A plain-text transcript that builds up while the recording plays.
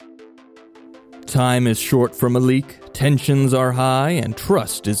Time is short for Malik, tensions are high, and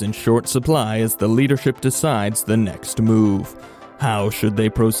trust is in short supply as the leadership decides the next move. How should they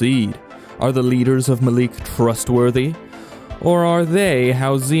proceed? Are the leaders of Malik trustworthy? Or are they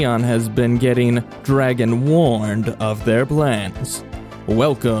how Xeon has been getting dragon warned of their plans?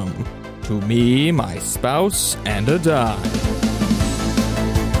 Welcome to Me, My Spouse, and a Die.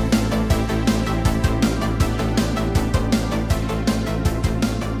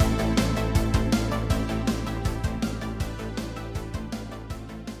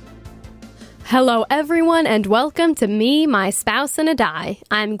 Hello everyone and welcome to Me, My Spouse, and a Die.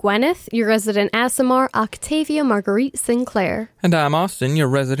 I'm Gwyneth, your resident Aasimar, Octavia Marguerite Sinclair. And I'm Austin, your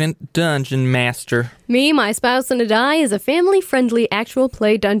resident Dungeon Master. Me, My Spouse, and a Die is a family-friendly actual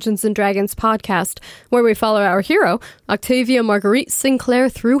play Dungeons & Dragons podcast where we follow our hero, Octavia Marguerite Sinclair,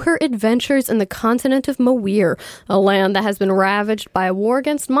 through her adventures in the continent of Moir, a land that has been ravaged by a war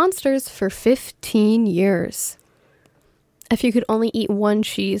against monsters for 15 years. If you could only eat one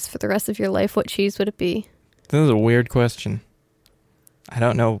cheese for the rest of your life, what cheese would it be? This is a weird question. I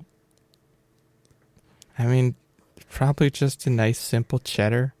don't know. I mean, probably just a nice, simple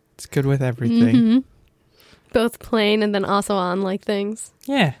cheddar. It's good with everything. Mm-hmm. Both plain and then also on like things.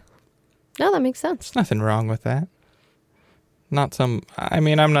 Yeah. No, that makes sense. There's nothing wrong with that.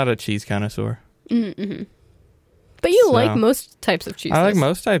 I'm not a cheese connoisseur. Mm-hmm. But you like most types of cheese. I like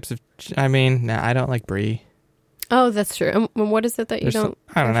most types of... I don't like brie. Oh, that's true. And what is it that you don't...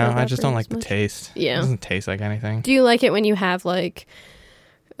 I don't know. I just don't like the taste. Yeah. It doesn't taste like anything. Do you like it when you have like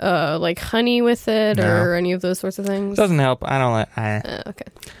honey with it or any of those sorts of things? Doesn't help. I don't like... Okay.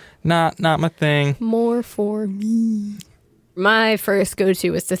 Not my thing. More for me. My first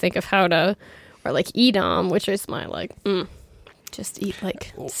go-to is to think of how to... Or like Edam, which is my just eat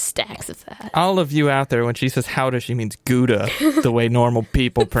like stacks of that. All of you out there, when she says how does, she means Gouda, the way normal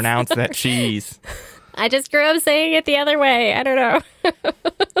people pronounce that cheese. I just grew up saying it the other way. I don't know.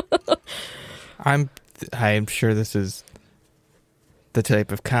 I'm sure this is the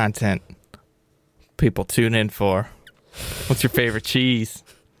type of content people tune in for. What's your favorite cheese?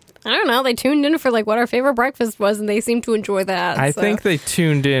 I don't know. They tuned in for like what our favorite breakfast was, and they seem to enjoy that. I think they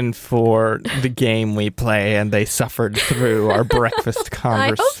tuned in for the game we play, and they suffered through our breakfast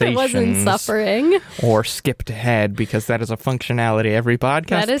conversations. I hope it wasn't suffering. Or skipped ahead, because that is a functionality every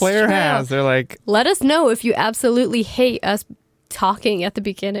podcast player has. They're like, let us know if you absolutely hate us talking at the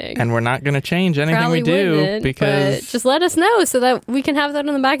beginning. And we're not going to change anything we do, because just let us know so that we can have that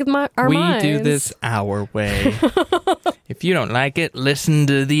in the back of our minds. We do this our way. If you don't like it, listen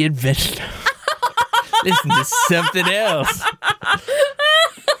to the adventure. Listen to something else.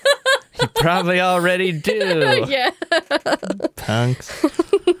 You probably already do. Yeah. Punks.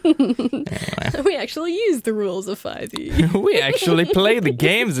 Anyway. We actually use the rules of 5e. We actually play the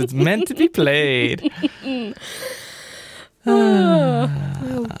games it's meant to be played.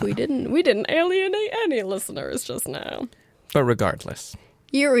 We didn't alienate any listeners just now. But regardless.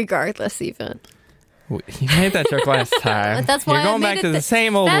 Irregardless, even. You made that joke last time. That's why you're going back to the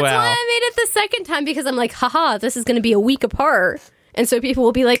same old well. That's why I made it the second time, because I'm like, haha, this is going to be a week apart. And so people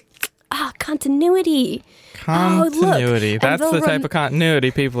will be like, continuity. Continuity. That's the type of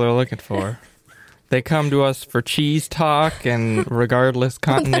continuity people are looking for. They come to us for cheese talk and regardless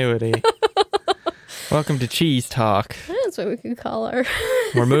continuity. Welcome to Cheese Talk. That's what we could call our...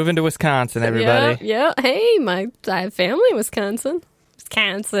 We're moving to Wisconsin, everybody. Yeah. Hey, I have family in Wisconsin.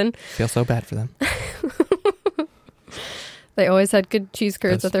 Feel so bad for them. They always had good cheese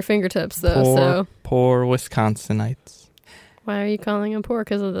curds at their fingertips, though. Poor Wisconsinites. Why are you calling them poor?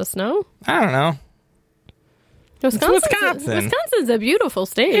 Because of the snow? I don't know. Wisconsin's a beautiful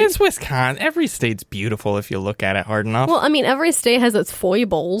state. It's Wisconsin. Every state's beautiful if you look at it hard enough. Well, I mean, every state has its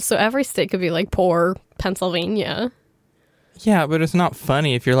foibles, so every state could be like poor Pennsylvania. Yeah, but it's not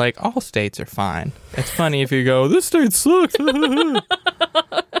funny if you're like, all states are fine. It's funny if you go, this state sucks.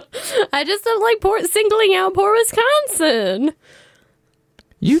 I just don't like singling out poor Wisconsin.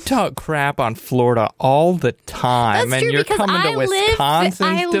 You talk crap on Florida all the time. That's true, and you're coming to Wisconsin's defense.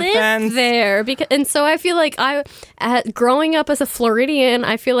 I live there, and so I feel like growing up as a Floridian,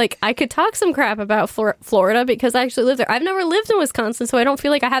 I feel like I could talk some crap about Florida because I actually live there. I've never lived in Wisconsin, so I don't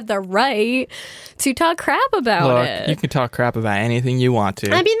feel like I have the right to talk crap about it. You can talk crap about anything you want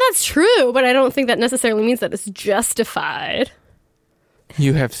to. I mean, that's true, but I don't think that necessarily means that it's justified.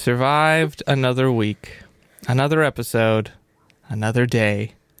 You have survived another week, another episode, another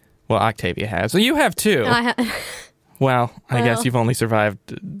day. Well, Octavia has. Well, you have too. Well, I guess you've only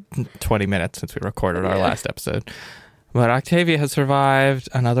survived 20 minutes since we recorded our last episode. But Octavia has survived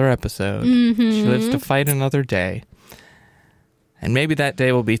another episode. Mm-hmm. She lives to fight another day. And maybe that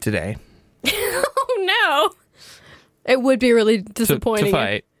day will be today. Oh, no. It would be really disappointing. To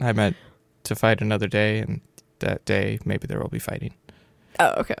fight. I meant to fight another day, and that day, maybe there will be fighting.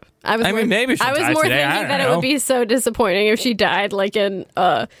 Oh, okay. Maybe she'll I was die more today. thinking that it would be so disappointing if she died, like, in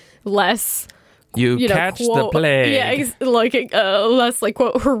less... You catch the plague. Yeah, like a less, like,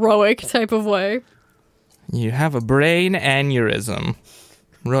 quote, heroic type of way. You have a brain aneurysm.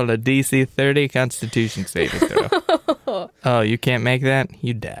 Roll a DC 30 Constitution saving throw. Oh, you can't make that?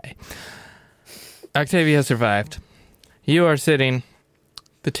 You die. Octavia survived. You are sitting.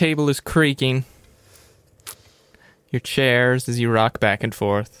 The table is creaking. Your chairs as you rock back and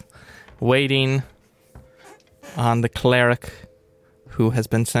forth, waiting on the cleric who has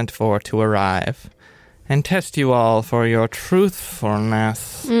been sent for to arrive and test you all for your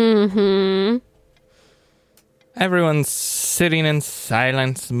truthfulness. Mm-hmm. Everyone's sitting in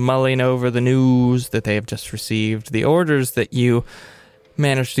silence, mulling over the news that they have just received, the orders that you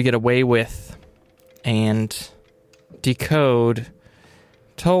managed to get away with and decode,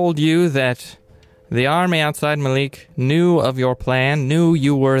 told you that the army outside Malik knew of your plan, knew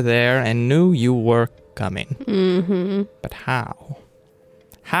you were there, and knew you were coming. Mm-hmm. But how?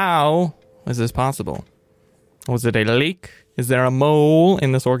 How is this possible? Was it a leak? Is there a mole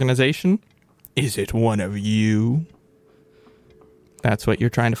in this organization? Is it one of you? That's what you're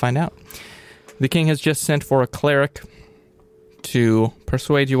trying to find out. The king has just sent for a cleric to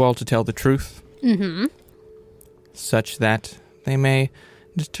persuade you all to tell the truth. Mm-hmm. Such that they may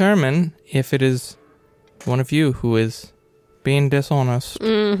determine if it is one of you who is being dishonest.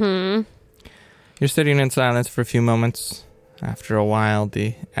 Mm-hmm. You're sitting in silence for a few moments. After a while,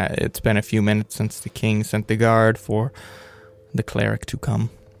 it's been a few minutes since the king sent the guard for the cleric to come.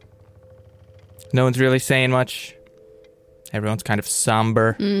 No one's really saying much. Everyone's kind of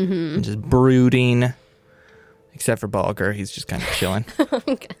somber and just brooding. Except for Bulger, he's just kind of chilling.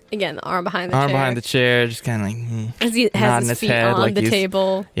 Again, the arm behind the chair. Arm behind the chair, just kind of like as he has nodding his feet head on like the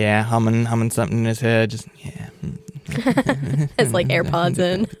table. Yeah, humming something in his head. Just yeah. Has like AirPods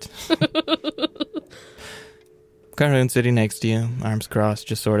in. Carhoon sitting next to you, arms crossed,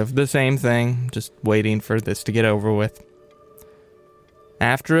 just sort of the same thing, just waiting for this to get over with.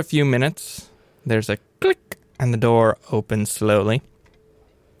 After a few minutes, there's a click, and the door opens slowly.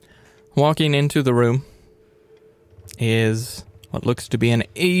 Walking into the room is what looks to be an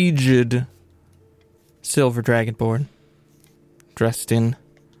aged silver dragonborn, dressed in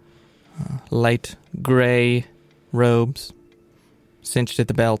light gray robes, cinched at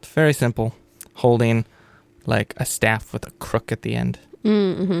the belt, very simple, holding like a staff with a crook at the end.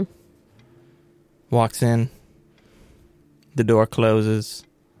 Mm-hmm. Walks in, the door closes.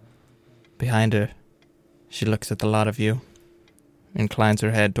 Behind her, she looks at the lot of you, inclines her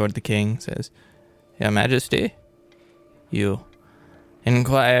head toward the king, says, "Your Majesty, you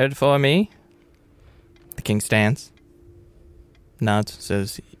inquired for me?" The king stands, nods,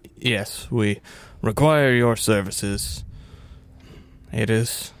 says, "Yes, we require your services. It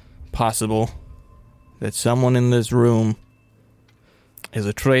is possible that someone in this room is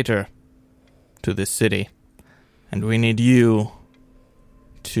a traitor to this city, and we need you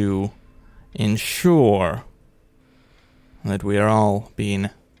to ensure that we are all being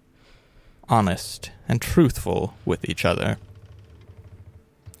honest and truthful with each other."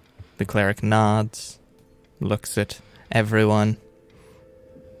 The cleric nods, looks at everyone,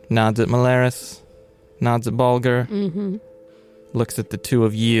 nods at Malaris, nods at Bulger, looks at the two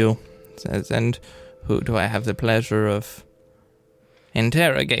of you, says, "And who do I have the pleasure of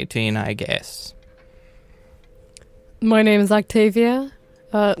interrogating, I guess?" My name is Octavia.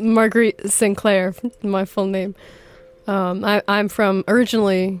 Marguerite Sinclair, my full name. I'm from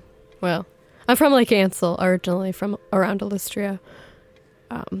originally, I'm from Lake Ansel, originally from around Illustria.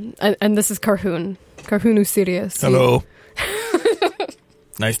 And this is Carhoon Usirius. Hello.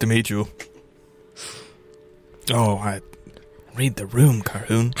 Nice to meet you. Oh, I read the room,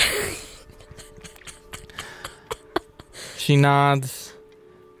 Carhoon. She nods.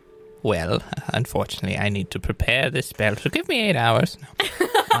 Well, unfortunately, I need to prepare this spell, so give me 8 hours.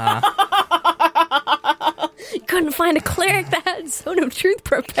 No. You couldn't find a cleric that had Zone of Truth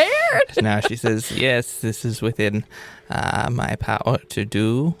prepared. Now she says, "Yes, this is within my power to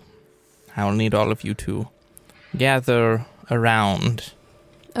do. I will need all of you to gather around."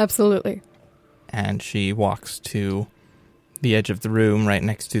 Absolutely. And she walks to the edge of the room right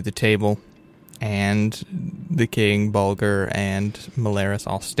next to the table. And the king, Bulger, and Malaris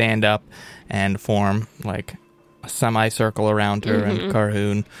all stand up and form like a semicircle around her, and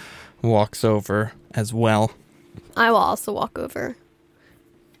Carhoon walks over as well. I will also walk over.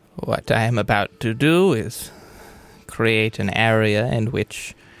 What I am about to do is create an area in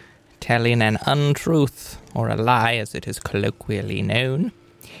which telling an untruth, or a lie as it is colloquially known,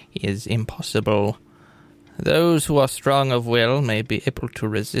 is impossible. Those who are strong of will may be able to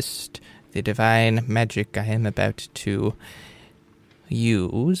resist the divine magic I am about to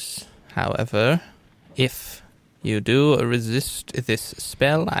use. However, if you do resist this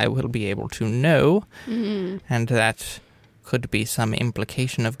spell, I will be able to know, and that could be some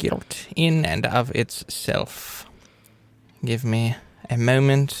implication of guilt in and of itself. Give me a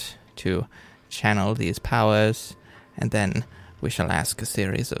moment to channel these powers, and then we shall ask a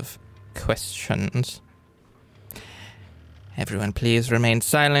series of questions. Everyone please remain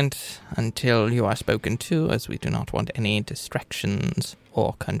silent until you are spoken to, as we do not want any distractions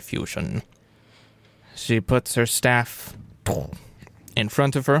or confusion. She puts her staff in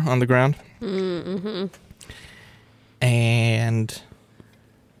front of her on the ground. And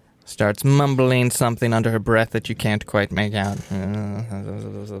starts mumbling something under her breath that you can't quite make out.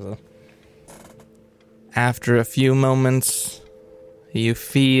 After a few moments, you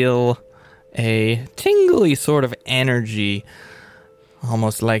feel a tingly sort of energy,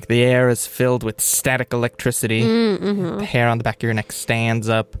 almost like the air is filled with static electricity. The hair on the back of your neck stands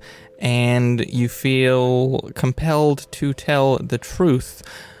up, and you feel compelled to tell the truth.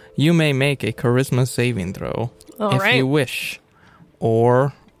 You may make a charisma saving throw if you wish,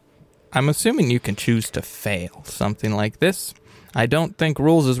 or I'm assuming you can choose to fail something like this. I don't think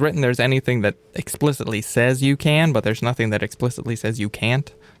rules is written there's anything that explicitly says you can, but there's nothing that explicitly says you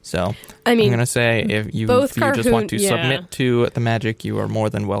can't. So I'm going to say if you just want to submit to the magic, you are more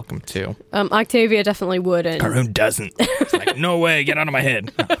than welcome to. Octavia definitely would. And Carhoon doesn't. It's like, no way, get out of my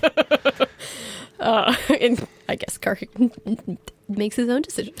head. And I guess Carhoon makes his own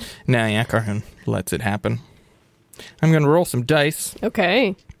decision. No, yeah, Carhoon lets it happen. I'm going to roll some dice.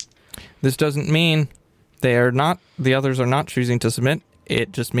 Okay. This doesn't mean the others are not choosing to submit.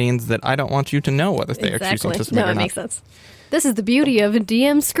 It just means that I don't want you to know whether they are choosing to submit or not. No, it makes sense. This is the beauty of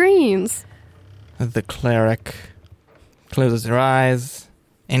DM screens. The cleric closes her eyes,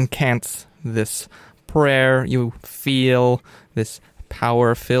 incants this prayer. You feel this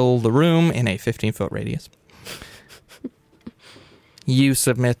power fill the room in a 15-foot radius. You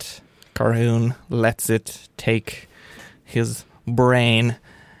submit. Carhoon lets it take his brain.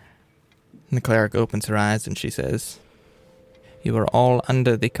 And the cleric opens her eyes and she says, "You are all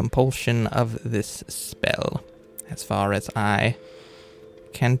under the compulsion of this spell, as far as I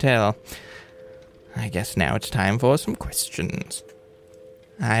can tell. I guess now it's time for some questions.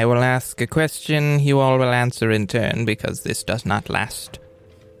 I will ask a question, you all will answer in turn, because this does not last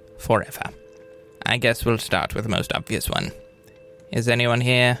forever. I guess we'll start with the most obvious one. Is anyone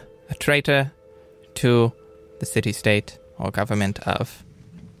here a traitor to the city-state or government of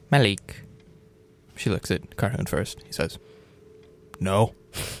Malik?" She looks at Carhoon first. He says, "No."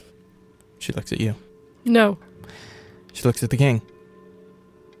 She looks at you. No. She looks at the king.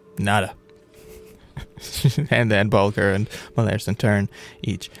 Nada. And then Bulger and Malaris in turn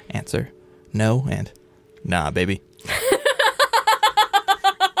each answer no and nah, baby.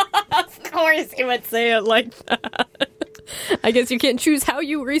 Of course you would say it like that. I guess you can't choose how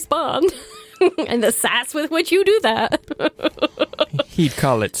you respond. And the sass with which you do that. He'd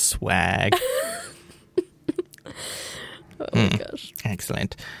call it swag. Oh, gosh.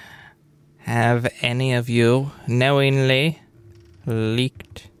 Excellent. Have any of you knowingly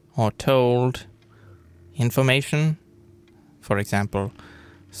leaked or told information? For example,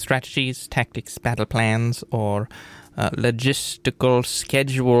 strategies, tactics, battle plans, or logistical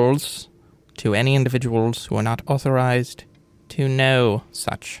schedules to any individuals who are not authorized to know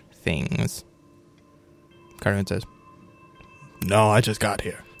such things? Carhoon says, "No, I just got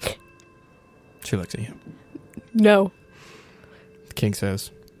here." She looks at you. No. The king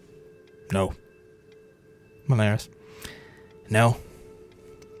says, "No." Malaris, "No."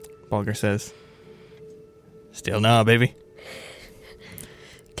 Bulger says, "Still no, baby."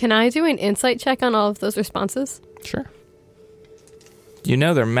 Can I do an insight check on all of those responses? Sure. You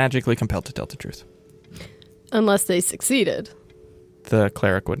know they're magically compelled to tell the truth. Unless they succeeded. The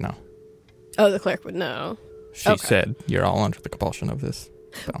cleric would know. Oh, the cleric would know. She said you're all under the compulsion of this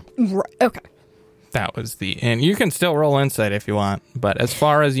spell. Right. Okay. That was and you can still roll insight if you want, but as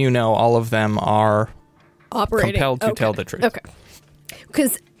far as you know, all of them are operating compelled to tell the truth. Okay.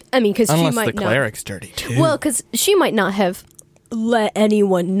 Because she might not. Unless the cleric's dirty too. Well, because she might not have let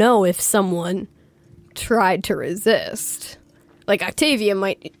anyone know if someone tried to resist. Like Octavia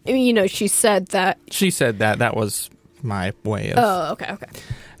might, she said that. She said that. That was my way of. Oh, okay.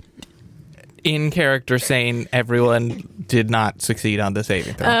 In character saying everyone did not succeed on the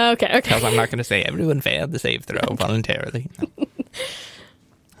saving throw. Okay. Because I'm not going to say everyone failed the save throw voluntarily.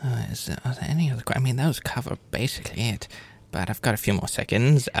 No. Are there any other... those cover basically it. But I've got a few more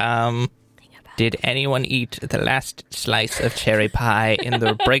seconds. Did anyone eat the last slice of cherry pie in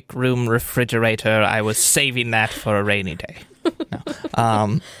the break room refrigerator? I was saving that for a rainy day.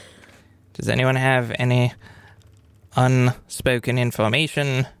 No. Does anyone have any unspoken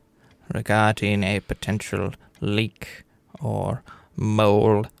information regarding a potential leak or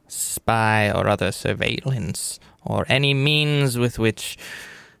mole, spy, or other surveillance, or any means with which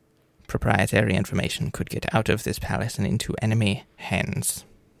proprietary information could get out of this palace and into enemy hands?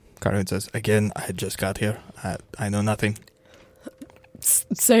 Carhoon says, again, I just got here. I know nothing.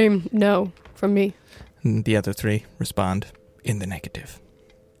 Same, no, from me. The other three respond in the negative.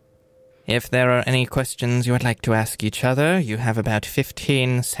 If there are any questions you would like to ask each other, you have about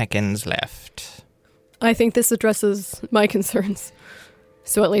 15 seconds left. I think this addresses my concerns.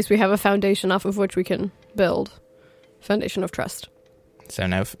 So at least we have a foundation off of which we can build. Foundation of trust. So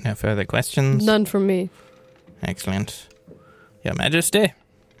no further questions? None from me. Excellent. Your Majesty?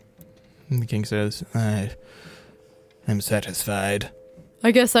 The king says, I am satisfied.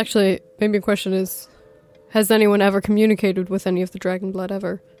 I guess actually, maybe a question is, has anyone ever communicated with any of the Dragonblood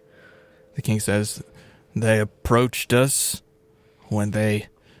ever? The king says, they approached us when they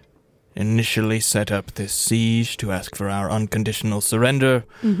initially set up this siege to ask for our unconditional surrender.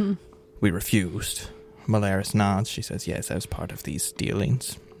 Mm-hmm. We refused. Malaris nods. She says, yes, I was part of these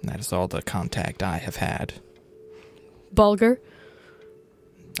dealings. That is all the contact I have had. Bulgar?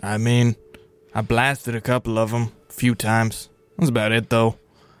 I blasted a couple of them a few times. That's about it, though.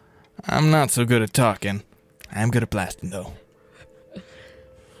 I'm not so good at talking. I am good at blasting, though.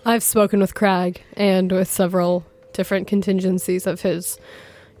 I've spoken with Crag and with several different contingencies of his,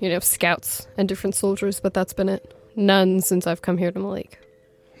 scouts and different soldiers, but that's been it. None since I've come here to Malik.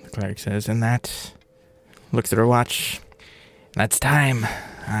 The cleric says, and that looks at her watch. That's time.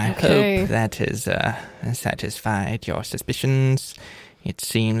 I hope that has satisfied your suspicions. It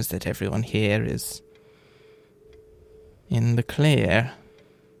seems that everyone here is in the clear.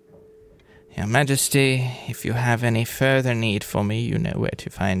 Your Majesty, if you have any further need for me, you know where to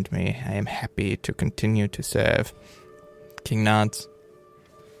find me. I am happy to continue to serve. King nods.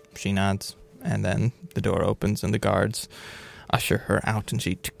 She nods. And then the door opens and the guards usher her out and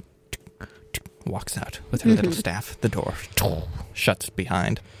she walks out with her little staff. The door shuts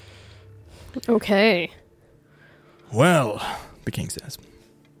behind. Okay. Well, the king says,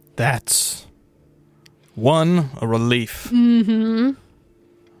 that's a relief. Mm-hmm.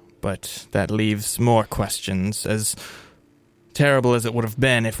 But that leaves more questions. As terrible as it would have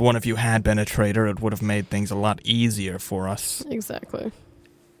been if one of you had been a traitor, it would have made things a lot easier for us. Exactly.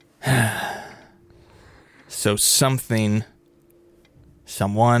 So something,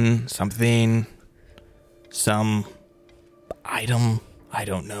 someone, something, some item, I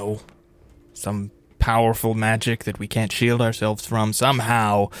don't know, some powerful magic that we can't shield ourselves from,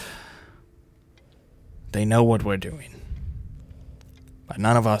 somehow they know what we're doing. But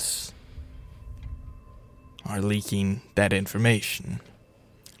none of us are leaking that information.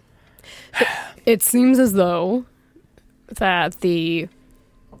 It seems as though that the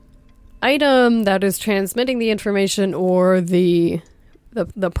item that is transmitting the information or the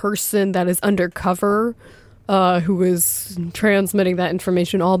person that is undercover who is transmitting that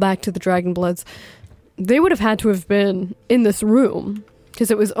information all back to the Dragonbloods, they would have had to have been in this room,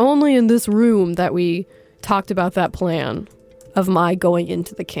 because it was only in this room that we talked about that plan of my going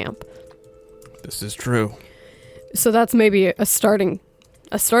into the camp. This is true. So that's maybe a starting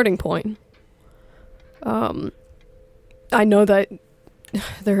point. I know that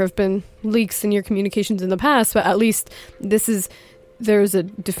there have been leaks in your communications in the past, but at least there's a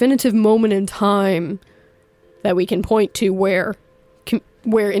definitive moment in time that we can point to where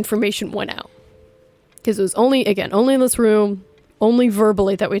information went out. Because it was only in this room, only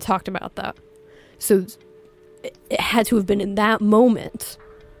verbally that we talked about that. So it had to have been in that moment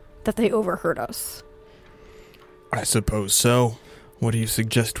that they overheard us. I suppose so. What do you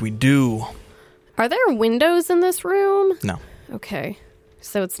suggest we do? Are there windows in this room? No. Okay.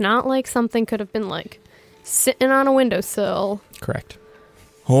 So it's not like something could have been sitting on a windowsill. Correct.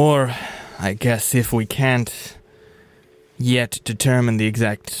 Or, I guess if we can't yet determine the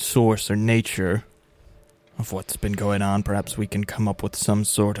exact source or nature of what's been going on, perhaps we can come up with some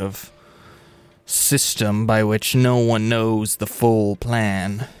sort of system by which no one knows the full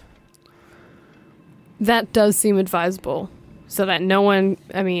plan. That does seem advisable. So that no one,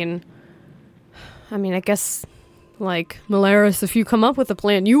 I guess, Malaris, if you come up with a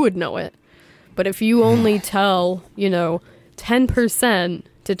plan, you would know it. But if you only tell, 10%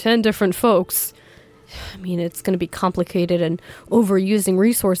 to 10 different folks, I mean, it's going to be complicated and overusing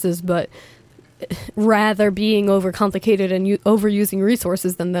resources, but rather being overcomplicated and overusing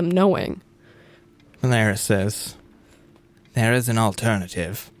resources than them knowing. Valeris says, there is an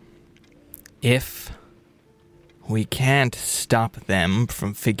alternative. If we can't stop them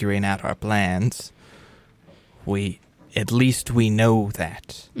from figuring out our plans, at least we know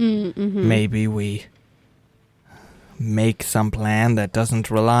that. Mm-hmm. Maybe we make some plan that doesn't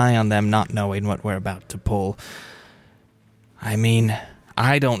rely on them not knowing what we're about to pull. I mean,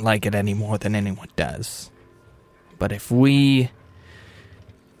 I don't like it any more than anyone does. But if we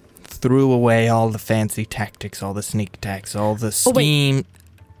threw away all the fancy tactics, all the sneak attacks, all the scheme...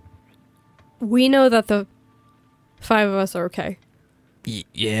 We know that the 5 of us are okay.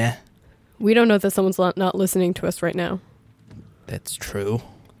 Yeah. We don't know that someone's not listening to us right now. That's true.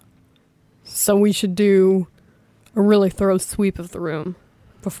 So we should do a really thorough sweep of the room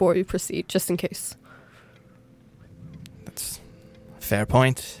before we proceed, just in case. That's a fair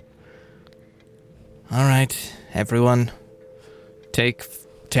point. All right, everyone, take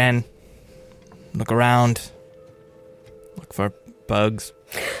 10. Look around. Look for bugs.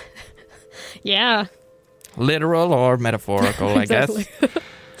 Yeah. Literal or metaphorical, I guess.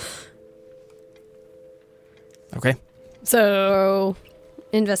 Okay. So,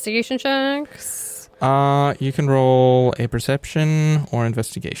 investigation checks. You can roll a perception or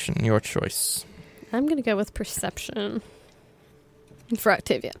investigation, your choice. I'm going to go with perception for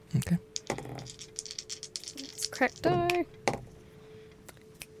Octavia. Okay. Let's crack die.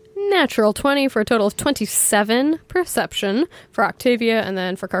 Natural 20 for a total of 27 perception for Octavia, and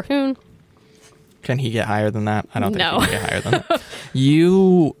then for Carhoon. Can he get higher than that? I don't think No. he can get higher than that.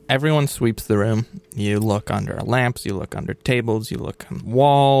 Everyone sweeps the room. You look under lamps, you look under tables, you look on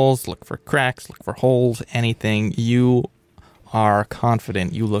walls, look for cracks, look for holes, anything. You are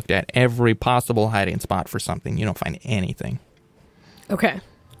confident you looked at every possible hiding spot for something. You don't find anything. Okay.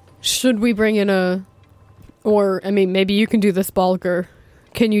 Should we bring in maybe you can do this, Balger.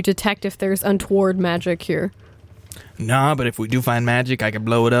 Can you detect if there's untoward magic here? Nah, but if we do find magic, I can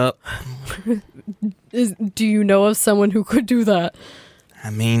blow it up. Do you know of someone who could do that?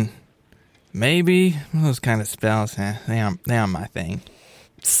 I mean, maybe those kind of spells, they aren't my thing.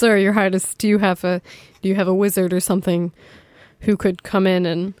 Sir, Your Highness, do you have a wizard or something who could come in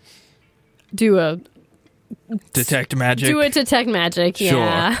and do a detect magic? Do a detect magic,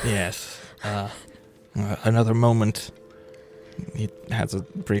 yeah. Sure, yes. Another moment. He has a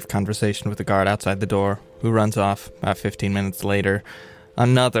brief conversation with the guard outside the door, who runs off. About 15 minutes later,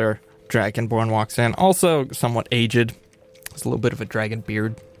 another dragonborn walks in, also somewhat aged. Has a little bit of a dragon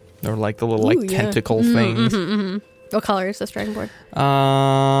beard. Or like the little tentacle things. Mm-hmm. What color is this dragonborn?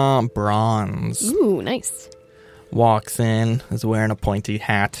 Bronze. Ooh, nice. Walks in, is wearing a pointy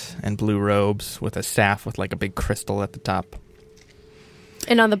hat and blue robes with a staff with like a big crystal at the top.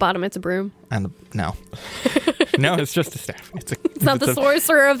 And on the bottom, it's a broom. No, it's just a staff. It's not the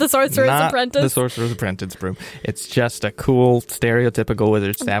sorcerer of the Sorcerer's Apprentice. The Sorcerer's Apprentice broom. It's just a cool, stereotypical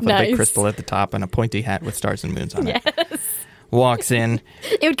wizard staff with a big crystal at the top and a pointy hat with stars and moons on it. Yes. Walks in.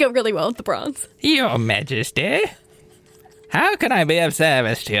 It would go really well with the bronze. Your Majesty, how can I be of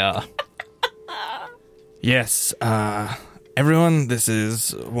service to you? Yes, everyone, this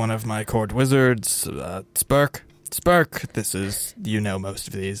is one of my court wizards, Spurk. Spurk, this is, you know most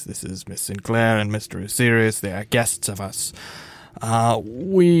of these. This is Miss Sinclair and Mr. Osiris. They are guests of us.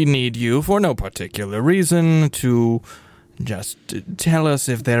 We need you, for no particular reason, to just tell us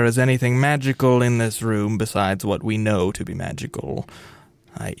if there is anything magical in this room besides what we know to be magical,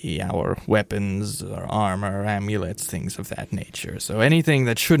 i.e. our weapons, our armor, amulets, things of that nature. So anything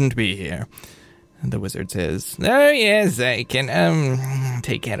that shouldn't be here. The wizard says, oh, yes, I can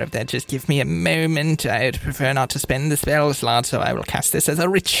take care of that. Just give me a moment. I'd prefer not to spend the spell slot, so I will cast this as a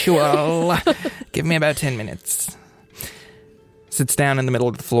ritual. Give me about 10 minutes. Sits down in the middle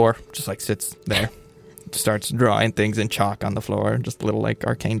of the floor, just like sits there. Starts drawing things in chalk on the floor, just little like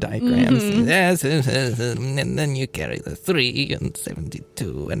arcane diagrams. Mm-hmm. Yes, and then you carry the 3 and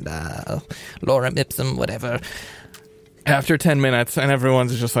 72 and lorem ipsum, whatever. After 10 minutes, and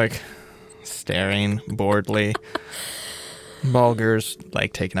everyone's just like staring boredly. Balger's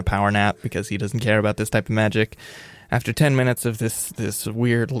like taking a power nap because he doesn't care about this type of magic. After 10 minutes of this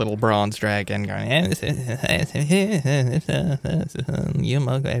weird little bronze dragon going,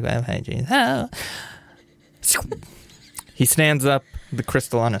 he stands up, the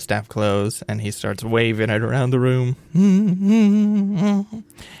crystal on his staff close, and he starts waving it around the room.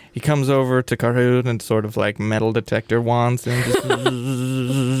 He comes over to Carhoon and sort of like metal detector wands and just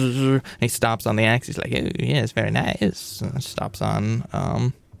he stops on the axe. He's like, oh, yes, very nice. Stops on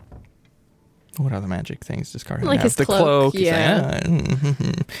What other magic things does Carhoon Like have? his The cloak, He's yeah.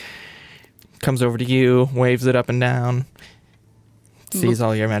 Comes over to you, waves it up and down. Sees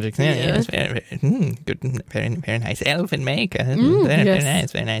all your magic. Yeah. Yes, good, very nice. Elven make. Very yes.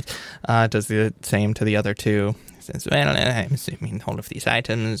 nice, very nice. Does the same to the other two. Says, well, I'm assuming all of these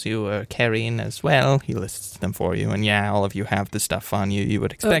items you are carrying as well. He lists them for you, and yeah, all of you have the stuff on you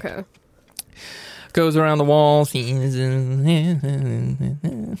would expect. Okay. Goes around the walls,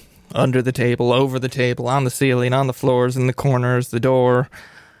 under the table, over the table, on the ceiling, on the floors, in the corners, the door.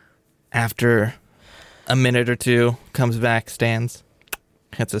 After a minute or two, comes back, stands,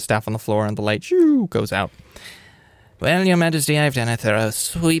 hits his staff on the floor, and the light goes out. Well, Your Majesty, I've done a thorough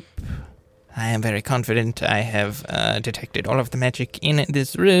sweep. I am very confident I have detected all of the magic in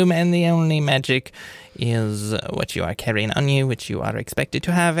this room, and the only magic is what you are carrying on you, which you are expected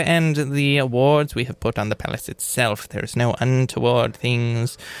to have, and the awards we have put on the palace itself. There's no untoward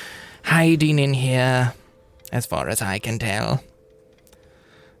things hiding in here, as far as I can tell.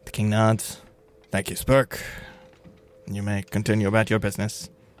 The king nods. Thank you, Spurk. You may continue about your business.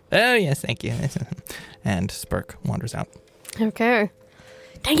 Oh, yes, thank you. And Spurk wanders out. Okay.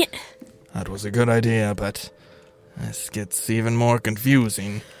 Dang it. That was a good idea, but this gets even more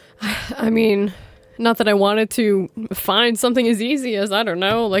confusing. I mean, not that I wanted to find something as easy as, I don't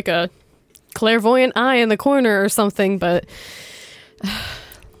know, like a clairvoyant eye in the corner or something, but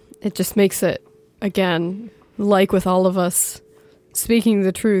it just makes it, again, like with all of us speaking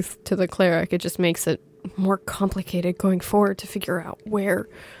the truth to the cleric, it just makes it more complicated going forward to figure out where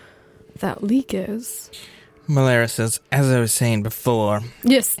that leak is. Malara says, as I was saying before...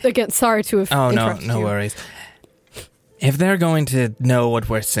 Yes, again, sorry to have interrupted no you. worries. If they're going to know what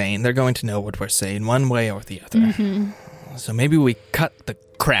we're saying, they're going to know what we're saying one way or the other. Mm-hmm. So maybe we cut the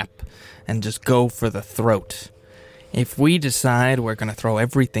crap and just go for the throat. If we decide we're going to throw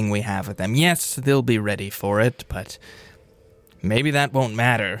everything we have at them, yes, they'll be ready for it, but maybe that won't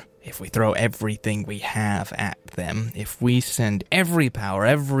matter if we throw everything we have at them. If we send every power,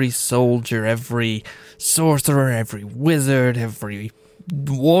 every soldier, every sorcerer, every wizard, every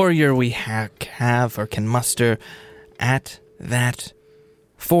warrior we have or can muster at that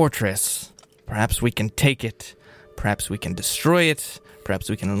fortress, perhaps we can take it, perhaps we can destroy it,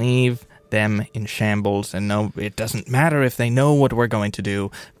 perhaps we can leave them in shambles, and no, it doesn't matter if they know what we're going to do,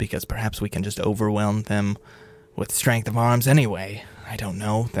 because perhaps we can just overwhelm them with strength of arms anyway. I don't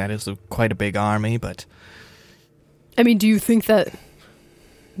know. That is quite a big army, but... I mean, do you think that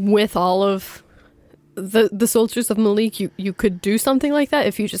with all of the soldiers of Malik, you could do something like that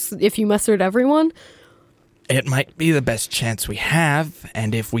if you mustered everyone? It might be the best chance we have,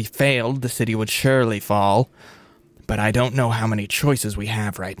 and if we failed, the city would surely fall. But I don't know how many choices we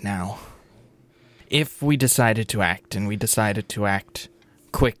have right now. If we decided to act, and we decided to act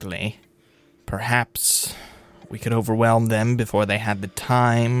quickly, perhaps we could overwhelm them before they had the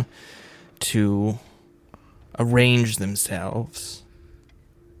time to arrange themselves.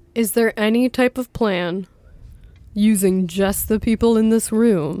 Is there any type of plan using just the people in this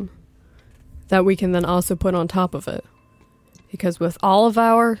room that we can then also put on top of it? Because with all of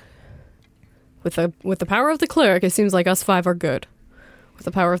our... With the power of the cleric, it seems like us five are good. With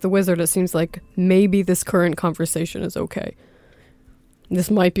the power of the wizard, it seems like maybe this current conversation is okay. This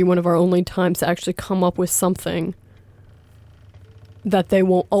might be one of our only times to actually come up with something that they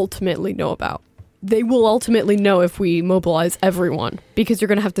won't ultimately know about. They will ultimately know if we mobilize everyone, because you're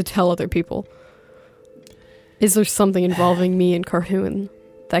going to have to tell other people. Is there something involving me and Carhoon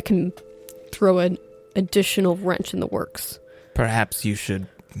that can throw an additional wrench in the works? Perhaps you should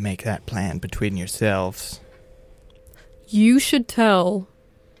make that plan between yourselves. You should tell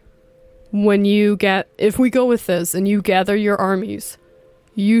if we go with this and you gather your armies,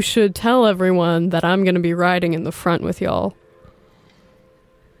 you should tell everyone that I'm going to be riding in the front with y'all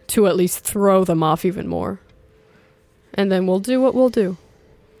to at least throw them off even more. And then we'll do what we'll do.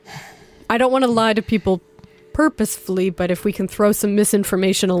 I don't want to lie to people purposefully, but if we can throw some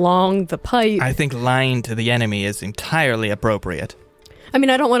misinformation along the pipe... I think lying to the enemy is entirely appropriate. I mean,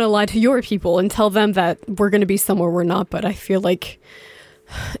 I don't want to lie to your people and tell them that we're going to be somewhere we're not, but I feel like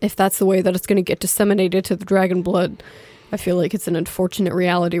if that's the way that it's going to get disseminated to the Dragon Blood, I feel like it's an unfortunate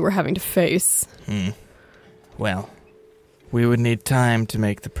reality we're having to face. Well, we would need time to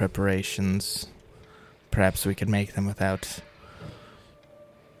make the preparations. Perhaps we could make them without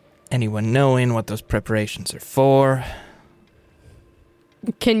anyone knowing what those preparations are for.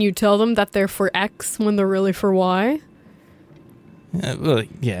 Can you tell them that they're for X when they're really for Y? Well,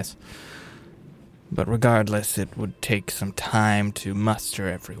 yes. But regardless, it would take some time to muster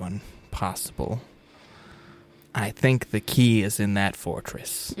everyone possible. I think the key is in that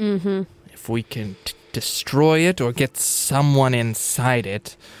fortress. Mm-hmm. If we can destroy it or get someone inside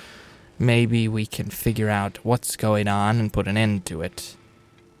it, maybe we can figure out what's going on and put an end to it.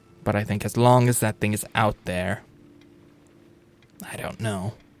 But I think as long as that thing is out there, I don't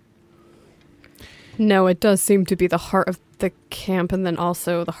know. No, it does seem to be the heart of the camp and then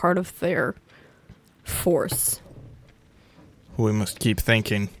also the heart of their force. We must keep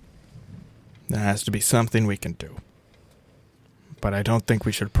thinking. There has to be something we can do. But I don't think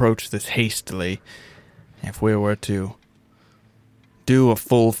we should approach this hastily. If we were to do a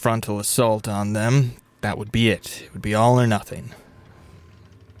full frontal assault on them, that would be it. It would be all or nothing.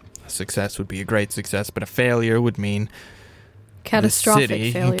 A success would be a great success, but a failure would mean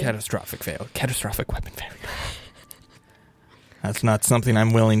Catastrophic failure. Catastrophic weapon failure. That's not something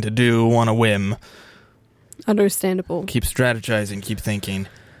I'm willing to do on a whim. Understandable. Keep strategizing, keep thinking.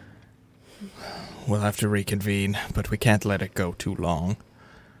 We'll have to reconvene, but we can't let it go too long.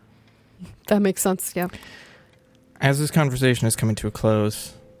 That makes sense, yeah. As this conversation is coming to a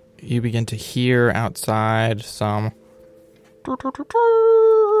close, you begin to hear outside some...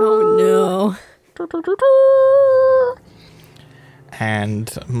 Oh, no. And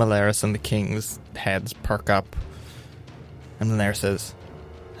Malaris and the king's heads perk up. And Malaris says,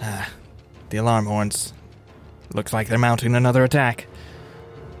 the alarm horns. Looks like they're mounting another attack.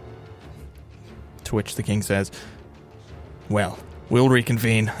 To which the king says, well, we'll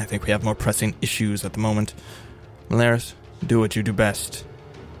reconvene. I think we have more pressing issues at the moment. Malaris, do what you do best.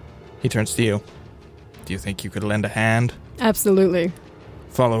 He turns to you. Do you think you could lend a hand? Absolutely.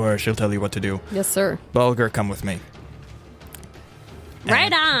 Follow her. She'll tell you what to do. Yes, sir. Bulger, come with me.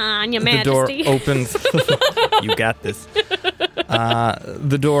 Right on, Your Majesty. The door opens. You got this.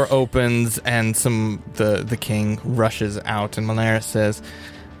 The door opens and the king rushes out, and Malaris says,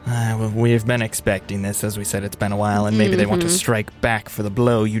 well, we've been expecting this. As we said, it's been a while, and maybe they want to strike back for the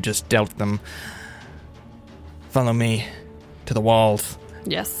blow you just dealt them. Follow me to the walls.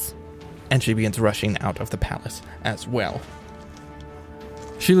 Yes. And she begins rushing out of the palace as well.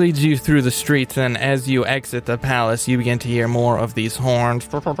 She leads you through the streets, and as you exit the palace, you begin to hear more of these horns.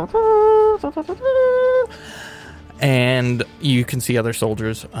 And you can see other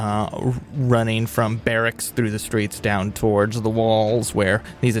soldiers running from barracks through the streets down towards the walls where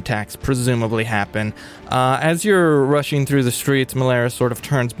these attacks presumably happen. As you're rushing through the streets, Malaris sort of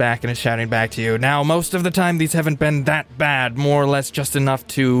turns back and is shouting back to you. Now, most of the time these haven't been that bad, more or less just enough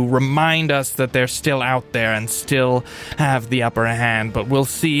to remind us that they're still out there and still have the upper hand. But we'll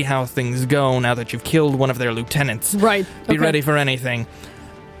see how things go now that you've killed one of their lieutenants. Right. Be ready for anything.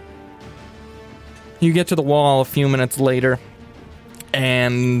 You get to the wall a few minutes later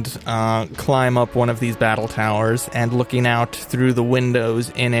and climb up one of these battle towers, and looking out through the windows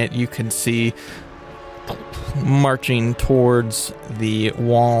in it, you can see marching towards the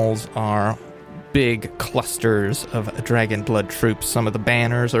walls are big clusters of dragon blood troops. Some of the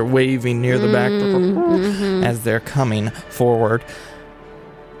banners are waving near the back as they're coming forward.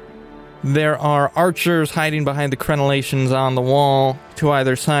 There are archers hiding behind the crenellations on the wall to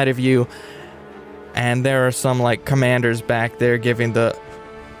either side of you. And there are some, commanders back there giving the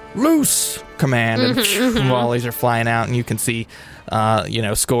loose command, and volleys are flying out, and you can see,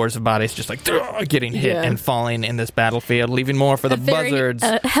 scores of bodies just, getting hit and falling in this battlefield, leaving more for the buzzards.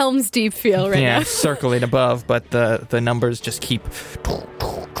 Helm's Deep feel right now. Yeah, circling above, but the numbers just keep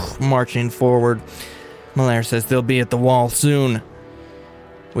marching forward. Malaris says they'll be at the wall soon.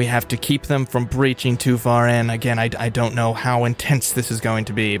 We have to keep them from breaching too far in. Again, I don't know how intense this is going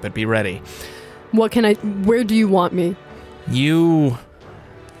to be, but be ready. Where do you want me? You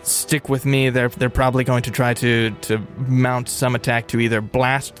stick with me. They're probably going to try to mount some attack to either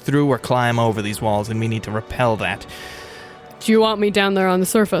blast through or climb over these walls, and we need to repel that. Do you want me down there on the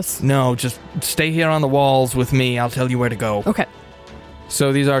surface? No, just stay here on the walls with me. I'll tell you where to go. Okay.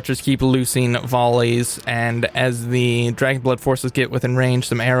 So these archers keep loosing volleys, and as the Dragonblood forces get within range,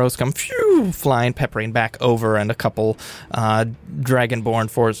 some arrows come flying, peppering back over, and a couple Dragonborn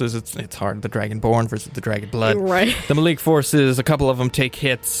forces. It's hard, the Dragonborn versus the Dragonblood. Right. The Malik forces, a couple of them take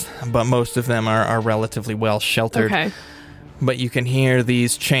hits, but most of them are relatively well sheltered. Okay. But you can hear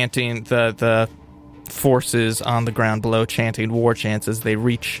these chanting, the forces on the ground below chanting war chants as they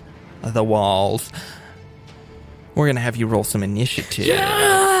reach the walls. We're going to have you roll some initiative.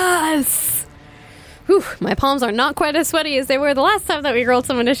 Yes! Whew, my palms are not quite as sweaty as they were the last time that we rolled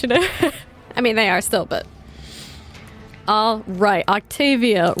some initiative. I mean, they are still, but... All right,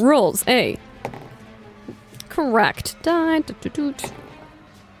 Octavia rolls a... correct die.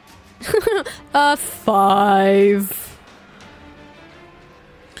 A 5.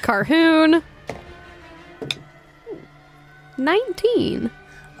 Carhoon. 19.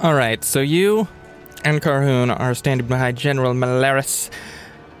 All right, so you and Carhoon are standing behind General Malaris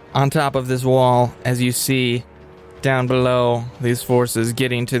on top of this wall as you see down below these forces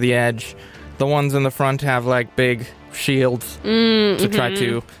getting to the edge. The ones in the front have like big shields to try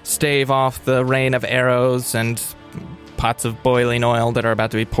to stave off the rain of arrows and pots of boiling oil that are about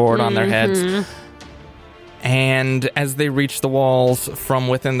to be poured on their heads. And as they reach the walls from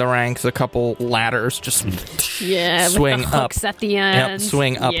within the ranks, a couple ladders just swing with the up. hooks at the end.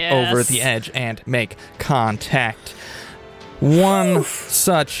 Swing up over the edge and make contact. One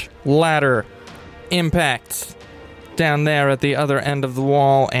such ladder impacts down there at the other end of the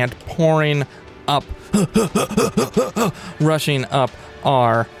wall, and pouring up, rushing up,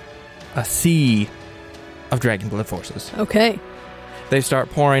 are a sea of Dragonblood forces. Okay. They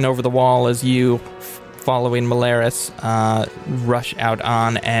start pouring over the wall as you, following Malaris, rush out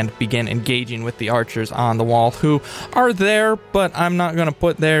on and begin engaging with the archers on the wall, who are there, but I'm not going to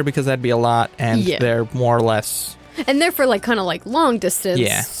put there because that'd be a lot, and they're more or less... And they're for kind of long distance.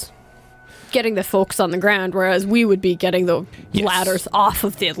 Yeah. Getting the folks on the ground, whereas we would be getting the ladders off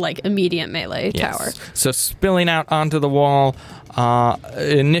of the immediate melee tower. So spilling out onto the wall,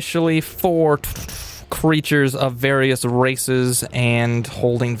 initially 4 creatures of various races and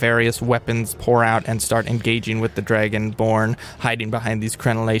holding various weapons pour out and start engaging with the Dragonborn, hiding behind these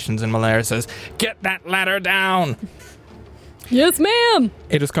crenellations, and Malaris says, "Get that ladder down!" Yes, ma'am!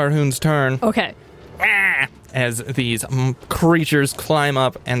 It is Carhoon's turn. Okay. As these creatures climb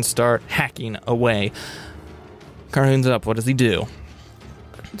up and start hacking away. Carhoon's up. What does he do?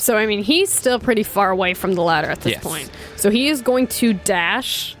 So, he's still pretty far away from the ladder at this point. So he is going to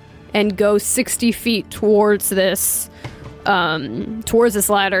dash and go 60 feet towards this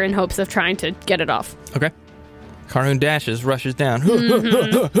ladder in hopes of trying to get it off. Okay. Carhoon dashes, rushes down.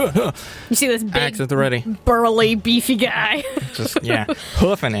 You see this big, axe at the ready, burly, beefy guy. Just,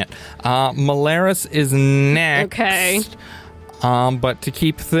 hoofing it. Malaris is next. Okay. But to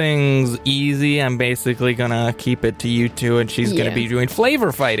keep things easy, I'm basically going to keep it to you two, and she's going to be doing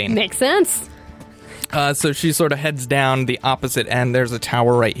flavor fighting. Makes sense. So she sort of heads down the opposite end. There's a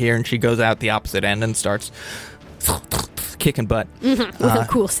tower right here, and she goes out the opposite end and starts kicking butt. With a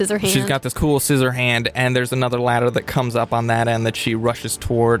cool scissor hand. She's got this cool scissor hand, and there's another ladder that comes up on that end that she rushes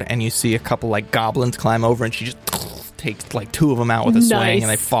toward, and you see a couple goblins climb over, and she just takes 2 of them out with a swing, and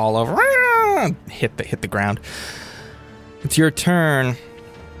they fall over, hit the ground. It's your turn.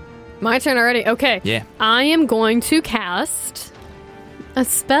 My turn already? Okay. Yeah. I am going to cast a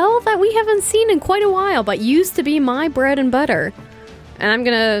spell that we haven't seen in quite a while, but used to be my bread and butter. And I'm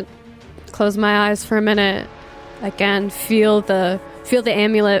going to close my eyes for a minute. Again, feel the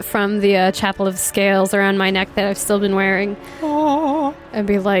amulet from the Chapel of Scales around my neck that I've still been wearing. Aww. And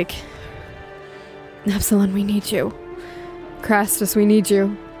be like, Absalom, we need you. Crastus, we need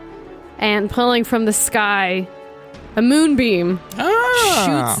you. And pulling from the sky, a moonbeam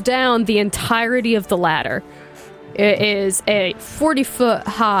shoots down the entirety of the ladder. It is a 40-foot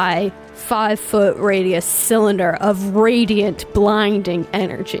high, 5-foot radius cylinder of radiant, blinding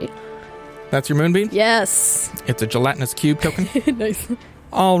energy. That's your moonbeam? Yes. It's a gelatinous cube token? Nice.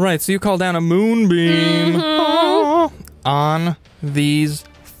 All right, so you call down a moonbeam on these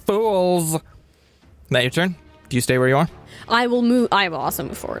fools. That your turn? Do you stay where you are? I will move. I will also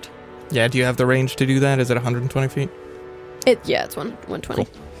move forward. Yeah, do you have the range to do that? Is it 120 feet? It's 120.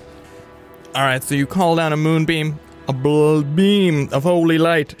 Cool. All right, so you call down a moonbeam. A beam of holy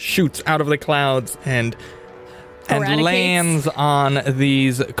light shoots out of the clouds and lands on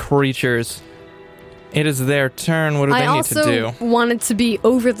these creatures. It is their turn. What do they need to do? I also want it to be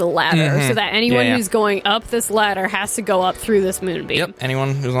over the ladder so that anyone who's going up this ladder has to go up through this moonbeam. Yep,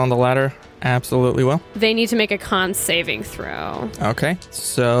 anyone who's on the ladder absolutely will. They need to make a con saving throw. Okay,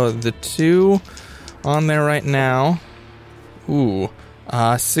 so the 2 on there right now.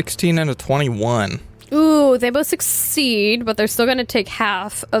 16 and a 21. Ooh, they both succeed, but they're still going to take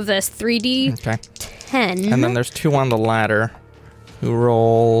half of this 3d10. Okay. And then there's 2 on the ladder who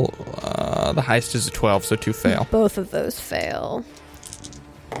roll, the highest is a 12, so 2 fail. Both of those fail.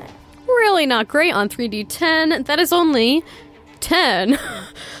 Really not great on 3d10. That is only 10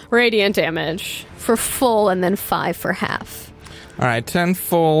 radiant damage for full and then 5 for half. All right, 10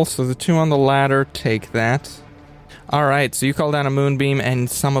 full, so the 2 on the ladder take that. All right, so you call down a moonbeam, and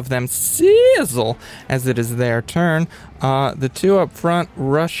some of them sizzle as it is their turn. The 2 up front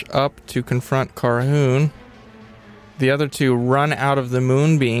rush up to confront Carhoon. The other 2 run out of the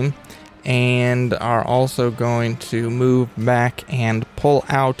moonbeam and are also going to move back and pull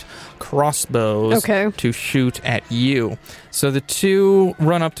out crossbows to shoot at you. So the 2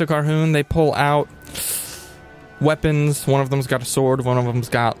 run up to Carhoon. They pull out weapons. One of them's got a sword, one of them's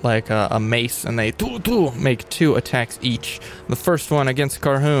got like a mace, and they make 2 attacks each. The first one against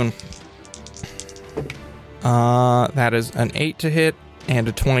Carhoon. That is an 8 to hit and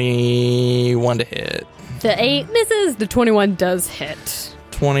a 21 to hit. The 8 misses. The 21 does hit.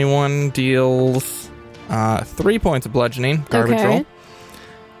 21 deals 3 points of bludgeoning. Garbage roll.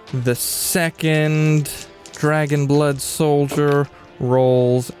 The second Dragon Blood Soldier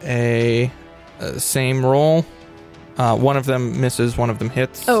rolls a same roll. One of them misses, one of them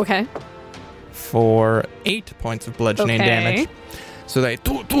hits. Oh, okay. For 8 points of bludgeoning damage. So they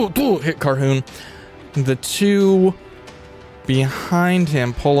hit Carhoon. The 2 behind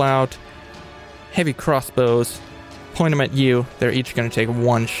him pull out heavy crossbows, point them at you. They're each going to take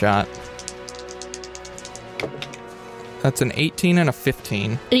 1 shot. That's an 18 and a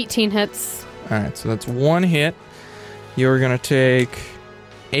 15. 18 hits. Alright, so that's 1 hit. You're going to take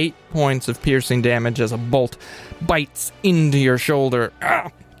 8 points of piercing damage as a bolt bites into your shoulder.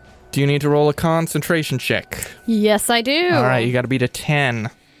 Ah! Do you need to roll a concentration check? Yes, I do. Alright, you got to beat a 10.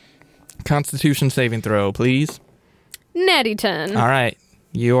 Constitution saving throw, please. Natty 10. Alright,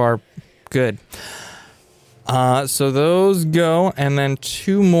 you are good. So those go, and then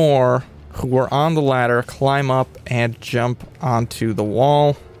 2 more who are on the ladder climb up and jump onto the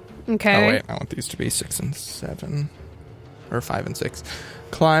wall. Okay. Oh, wait, I want these to be 6 and 7. Or 5 and 6.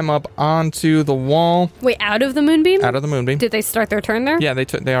 Climb up onto the wall. Wait, out of the moonbeam? Out of the moonbeam. Did they start their turn there? Yeah,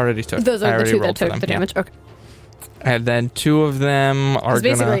 they already took. Those are the 2 that took the damage. Yeah. Okay. And then 2 of them are It's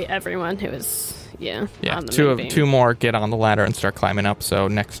basically everyone who is, on the moonbeam. 2 more get on the ladder and start climbing up, so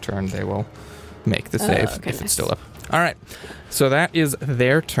next turn they will make the save if it's still up. All right, so that is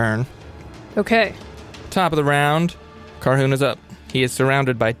their turn. Okay. Top of the round, Carhoon is up. He is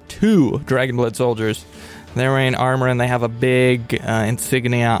surrounded by 2 Dragonblood soldiers. They're wearing armor, and they have a big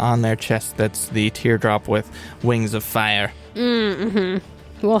insignia on their chest that's the teardrop with wings of fire.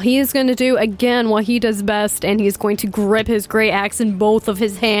 Mm-hmm. Well, he is going to do, again, what he does best, and he's going to grip his great axe in both of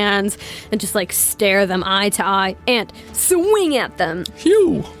his hands and just, stare them eye to eye and swing at them.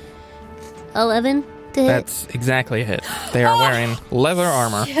 Phew! 11 to hit. That's exactly a hit. They are wearing leather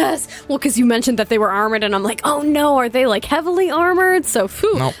armor. Yes! Well, because you mentioned that they were armored, and I'm like, oh no, are they, heavily armored? So,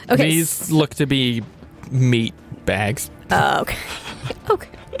 phew. Nope. Okay. These look to be meat bags. Okay. Okay.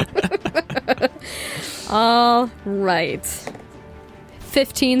 All right.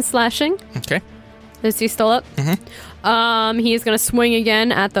 15 slashing. Okay. Is he still up? Mm-hmm. He is going to swing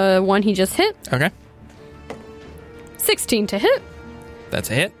again at the one he just hit. Okay. 16 to hit. That's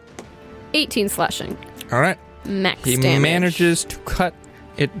a hit. 18 slashing. All right. Max He damage. manages to cut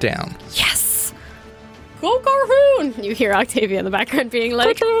it down. Yes! Go Carhoon! You hear Octavia in the background being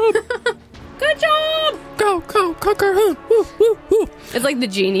like, Good job! good job! Go, Carhoon! Woo, woo, woo. It's like the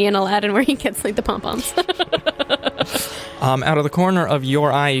genie in Aladdin where he gets the pom-poms. Out of the corner of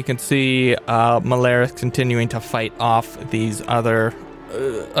your eye, you can see Malaris continuing to fight off these other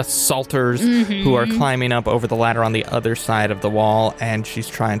assaulters who are climbing up over the ladder on the other side of the wall, and she's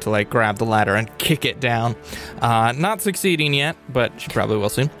trying to grab the ladder and kick it down. Not succeeding yet, but she probably will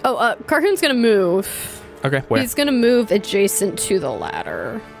soon. Oh, Carhoon's gonna move. Okay, where? He's gonna move adjacent to the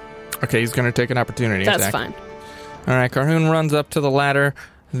ladder. Okay, he's going to take an opportunity That's attack. fine. All right, Carhoon runs up to the ladder.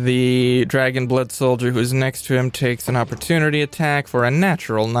 The Dragon Blood Soldier who's next to him takes an opportunity attack for a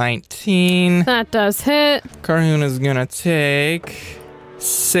natural 19. That does hit. Carhoon is going to take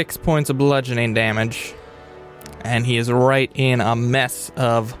 6 points of bludgeoning damage. And he is right in a mess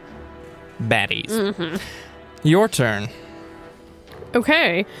of baddies. Mm-hmm. Your turn.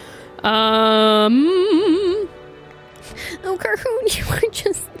 Okay. Oh, Carhoon, you are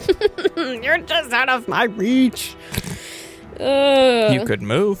just... You're just out of my reach. You could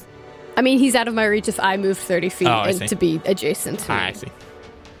move. I mean, he's out of my reach if I move 30 feet I see. to be adjacent to I him. see.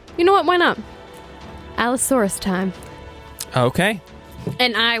 You know what? Why not? Allosaurus time. Okay.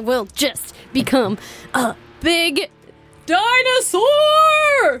 And I will just become a big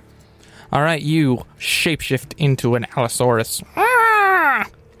dinosaur! All right, you shapeshift into an Allosaurus. Ah!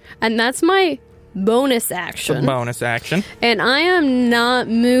 And that's my bonus It's a action. bonus action. And I am not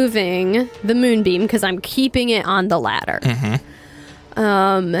moving the moonbeam because I'm keeping it on the ladder.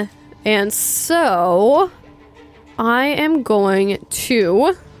 And so I am going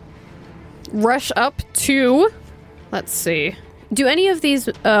to rush up to, let's see. Do any of these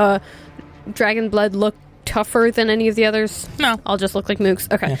Dragon Blood look tougher than any of the others? No. I'll just look like mooks.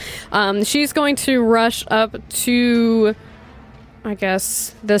 Okay. Yeah. She's going to rush up to, I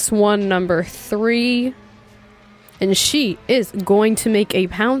guess, this one, number 3. And she is going to make a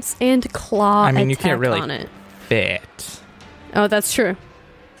pounce and claw I mean, you attack can't really on it. fit. Oh, that's true.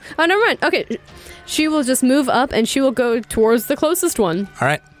 Oh, never mind. Okay. She will just move up and she will go towards the closest one. All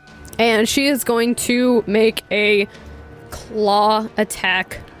right. And she is going to make a claw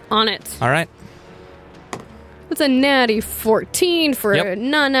attack on it. All right. It's a natty 14 for a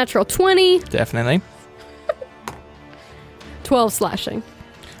non-natural 20. Definitely. 12 slashing.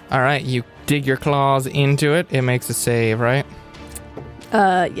 All right. You dig your claws into it. It makes a save, right?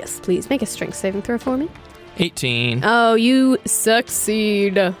 Yes, please. Make a strength saving throw for me. 18. Oh, you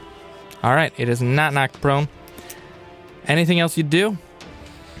succeed. All right. It is not knocked prone. Anything else you do?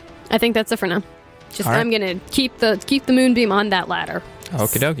 I think that's it for now. Just All right. I'm gonna keep the moonbeam on that ladder.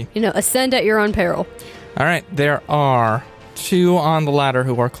 Okie dokie. You know, ascend at your own peril. All right. There are 2 on the ladder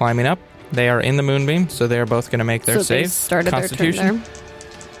who are climbing up. They are in the moonbeam, so they are both going to make their So they saves. started their turn there.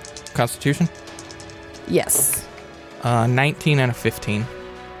 Constitution. Yes. 19 and a 15.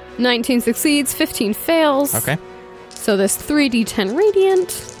 19 succeeds, 15 fails. Okay. So this 3d10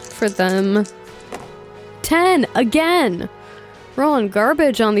 radiant for them. 10 again. Rolling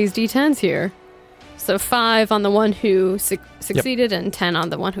garbage on these d10s here. So 5 on the one who succeeded and 10 on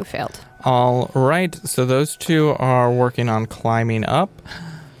the one who failed. All right. So those 2 are working on climbing up.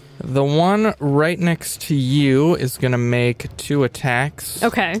 The one right next to you is going to make 2 attacks.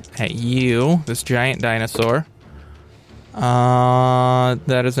 Okay. At you, this giant dinosaur.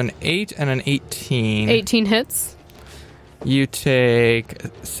 That is an 8 and an 18. 18 hits. You take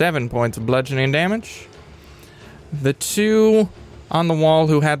 7 points of bludgeoning damage. The 2 on the wall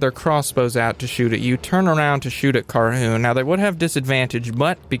who had their crossbows out to shoot at you turn around to shoot at Carhoon. Now, they would have disadvantage,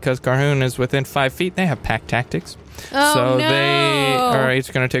 but because Carhoon is within 5 feet, they have pack tactics. Oh, So no. they are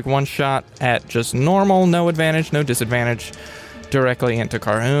each going to take 1 shot at just normal, no advantage, no disadvantage, directly into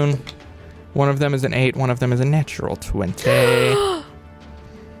Carhoon. One of them is an 8, one of them is a natural 20. 8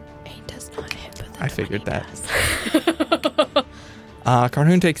 does not hit, but the I figured 20 that. does.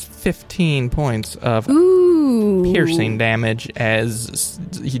 Carhoon takes 15 points of Ooh. piercing damage as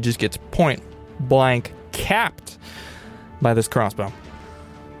he just gets point blank capped by this crossbow.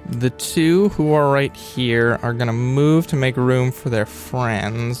 The 2 who are right here are going to move to make room for their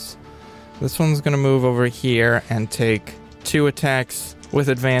friends. This one's going to move over here and take 2 attacks with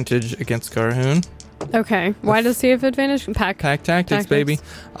advantage against Carhoon. Okay. Why does he have advantage? Pack Tactics, baby.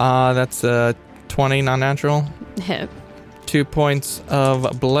 That's a 20 non-natural. hit. 2 points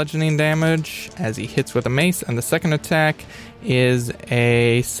of bludgeoning damage as he hits with a mace, and the second attack is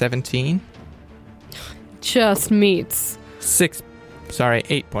a 17. Just meets.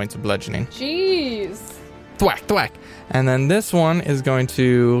 8 points of bludgeoning. Jeez. Thwack, thwack. And then this one is going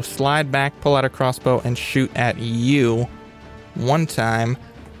to slide back, pull out a crossbow, and shoot at you 1 time.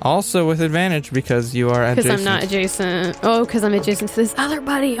 Also with advantage because you are adjacent. Because I'm not adjacent. Oh, because I'm adjacent to this other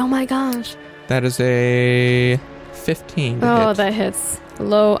buddy. Oh my gosh. That is a 15 to Oh, hit. that hits.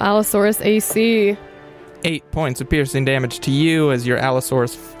 Low Allosaurus AC. 8 points of piercing damage to you as your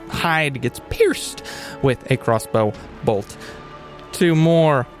Allosaurus hide gets pierced with a crossbow bolt. 2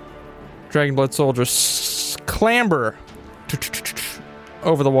 more Dragonblood soldiers clamber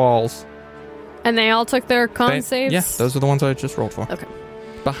over the walls. And they all took their con saves? Yeah, those are the ones I just rolled for. Okay.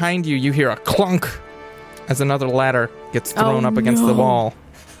 Behind you, you hear a clunk as another ladder gets thrown Oh, up against the no. wall.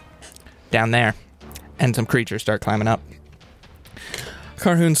 Down there. And some creatures start climbing up.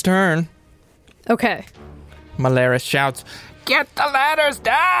 Carhoon's turn. Okay. Malaris shouts, "Get the ladders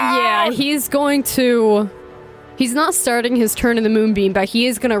down!" Yeah, he's going to... He's not starting his turn in the moonbeam, but he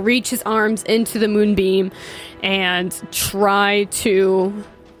is going to reach his arms into the moonbeam and try to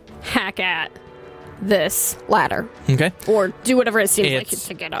hack at this ladder. Okay. Or do whatever it seems like It's-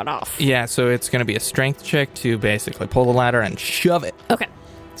 to get it off. Yeah, so it's going to be a strength check to basically pull the ladder and shove it. Okay.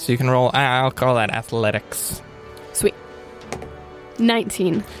 So you can roll, I'll call that athletics. Sweet.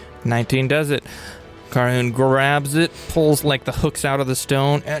 19. 19 does it. Carhoon grabs it, pulls like the hooks out of the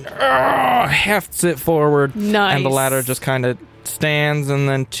stone, and hefts it forward. Nice. And the ladder just kind of stands and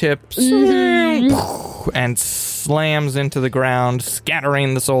then tips and slams into the ground,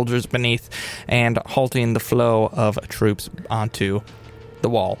 scattering the soldiers beneath and halting the flow of troops onto the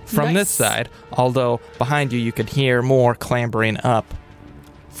wall. From this Nice. side, although behind you, you could hear more clambering up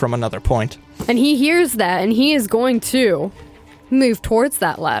from another point. And he hears that, and he is going to move towards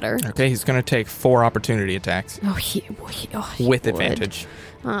that ladder. Okay, he's going to take 4 opportunity attacks Oh, he with would. advantage.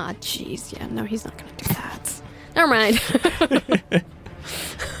 Ah, jeez. Yeah, no, he's not going to do that. Never mind.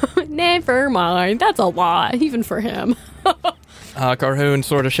 Never mind. That's a lot, even for him. Carhoon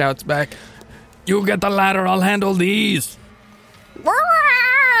sort of shouts back, "You get the ladder, I'll handle these."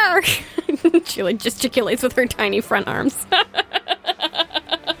 She like gesticulates with her tiny front arms.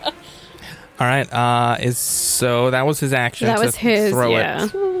 All right, so that was his action. That to was his, throw yeah.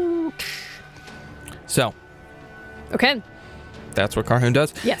 it. So, Okay. that's what Carhoon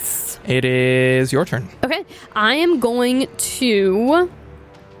does. Yes. It is your turn. Okay. I am going to...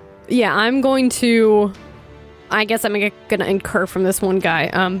 Yeah, I guess I'm going to incur from this one guy,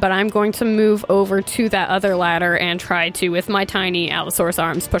 but I'm going to move over to that other ladder and try to, with my tiny Allosaurus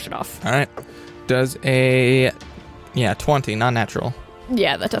arms, push it off. All right. Does a 20, non-natural.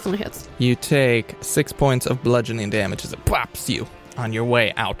 Yeah, that definitely hits. You take 6 points of bludgeoning damage as it plops you on your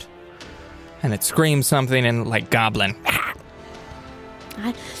way out. And it screams something in, like, goblin.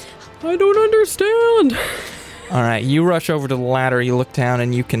 I don't understand. All right, you rush over to the ladder, you look down,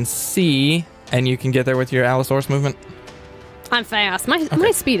 and you can see, and you can get there with your Allosaurus movement. I'm fast.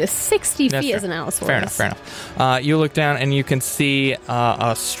 My speed is 60 That's feet fair. as an Allosaurus. Fair enough. You look down, and you can see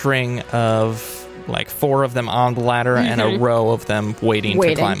a string of, like, 4 of them on the ladder and a row of them waiting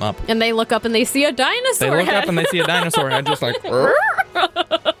to climb up. And they look up and they see a dinosaur They look head. up and they see a dinosaur head just like... All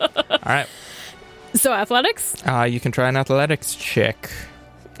right. So athletics? You can try an athletics check.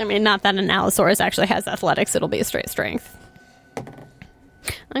 I mean, not that an Allosaurus actually has athletics. It'll be a straight strength.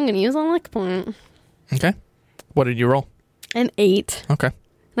 I'm going to use a luck point. Okay. What did you roll? An 8. Okay. And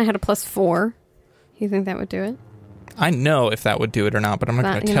I had a +4. You think that would do it? I know if that would do it or not, but I'm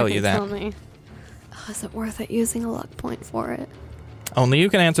not going to tell you that. Tell me. Oh, is it worth it using a luck point for it? Only you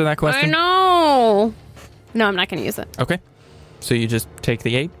can answer that I question. know. No, I'm not going to use it. Okay. So you just take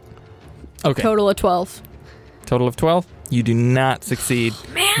the 8? Okay. Total of 12. Total of 12. You do not succeed.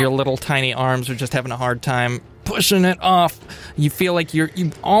 Man. Your little tiny arms are just having a hard time pushing it off. You feel like you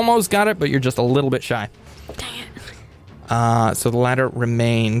almost got it, but you're just a little bit shy. Dang it. So the ladder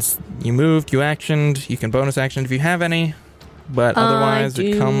remains. You moved, you actioned. You can bonus action if you have any. But otherwise,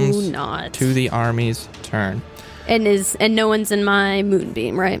 it comes to the army's turn. And no one's in my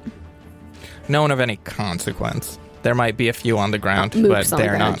moonbeam, right? No one of any consequence. There might be a few on the ground, but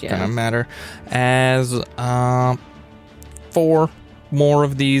they're not going to matter. As 4 more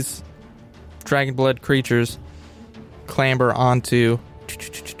of these dragon blood creatures clamber onto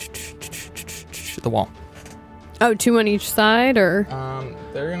the wall. Oh, 2 on each side, or?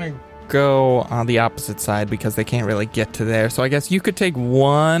 They're going to go on the opposite side because they can't really get to there. So I guess you could take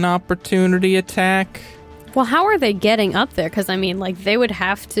 1 opportunity attack. Well, how are they getting up there? Because, I mean, like, they would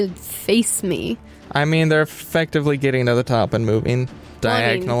have to face me. I mean, they're effectively getting to the top and moving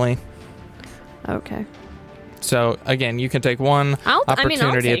diagonally. Okay. So, again, you can take 1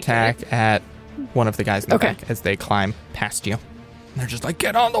 opportunity attack at one of the guys in the back as they climb past you. They're just like,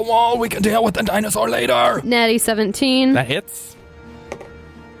 get on the wall, we can deal with the dinosaur later. Natty 17. That hits.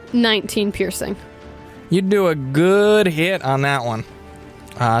 19 piercing. You do a good hit on that one.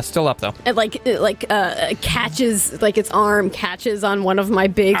 Still up, though. It catches, like its arm catches on one of my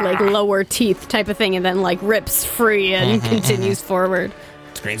big, like, lower teeth type of thing and then, like, rips free and continues forward.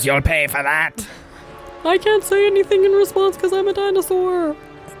 Screams, you'll pay for that. I can't say anything in response because I'm a dinosaur.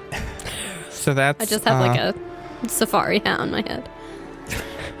 So that's... I just have, like, a safari hat on my head.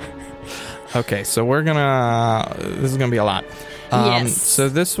 Okay, so we're gonna... This is gonna be a lot. Yes. So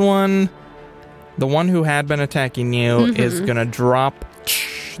this one... The one who had been attacking you is gonna drop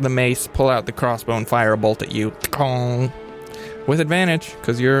the mace, pull out the crossbow, and fire a bolt at you. With advantage,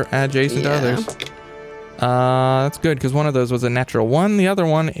 because you're adjacent to others. That's good, because one of those was a natural 1. The other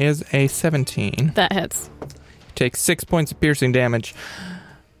one is a 17. That hits. Take 6 points of piercing damage.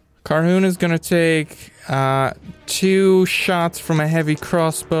 Carhoon is going to take 2 shots from a heavy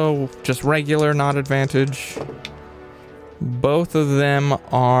crossbow, just regular, not advantage. Both of them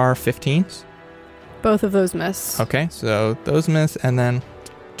are 15s. Both of those miss. Okay, so those miss, and then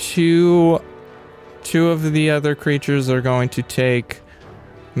two of the other creatures are going to take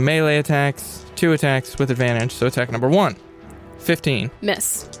melee attacks, 2 attacks with advantage. So attack number 1, 15.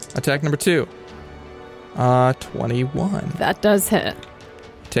 Miss. Attack number 2, 21. That does hit.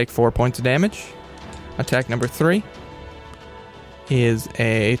 Take 4 points of damage. Attack number 3 is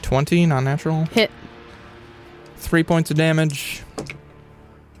a 20, non-natural. Hit. 3 points of damage.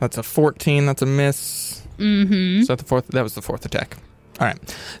 That's a 14. That's a miss. Mm-hmm. So that was the 4th attack. All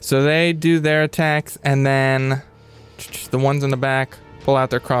right. So they do their attacks, and then the ones in the back pull out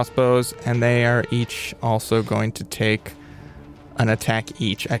their crossbows, and they are each also going to take an attack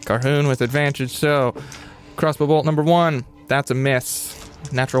each at Carhoon with advantage. So crossbow bolt number 1, that's a miss.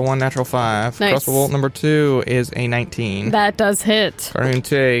 Natural 1, natural 5. Nice. Crossbow bolt number 2 is a 19. That does hit. Carhoon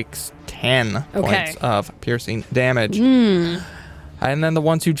takes 10 points of piercing damage. And then the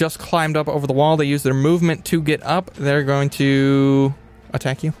ones who just climbed up over the wall, they use their movement to get up. They're going to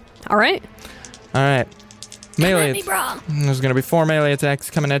attack you. All right. All right. Melee. Come at me, bro. There's going to be 4 melee attacks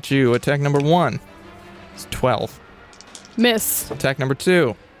coming at you. Attack number 1 is 12. Miss. Attack number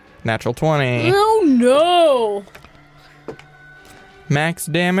 2, Natural 20. Oh, no. Max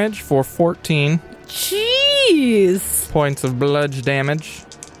damage for 14 Jeez. points of bludge damage.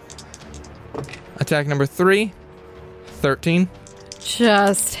 Attack number 3. 13.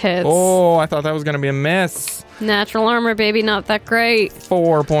 Just hits. Oh, I thought that was going to be a miss. Natural armor, baby. Not that great.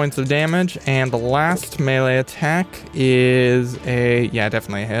 4 points of damage. And the last melee attack is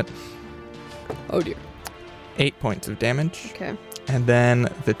definitely a hit. Oh, dear. 8 points of damage. Okay. And then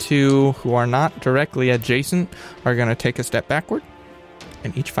the two who are not directly adjacent are going to take a step backward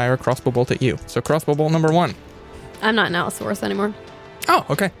and each fire a crossbow bolt at you. So crossbow bolt number 1. I'm not an Allosaurus anymore. Oh,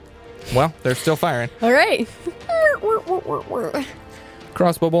 okay. Well, they're still firing. All right.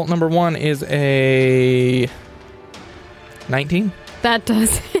 Crossbow bolt number 1 is a 19. That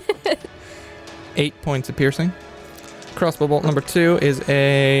does 8 points of piercing. Crossbow bolt number 2 is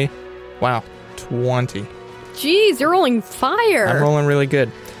a 20. Jeez, you're rolling fire. I'm rolling really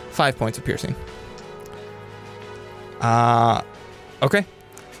good. 5 points of piercing. Okay.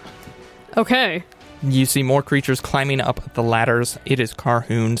 Okay. You see more creatures climbing up the ladders. It is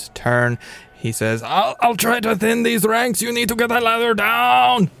Carhoon's turn. He says, I'll try to thin these ranks. You need to get that ladder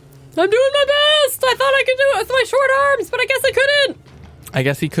down. I'm doing my best. I thought I could do it with my short arms, but I guess I couldn't. I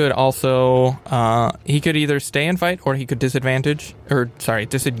guess he could also, he could either stay and fight or he could disengage,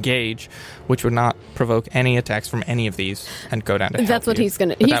 which would not provoke any attacks from any of these and go down to That's what he's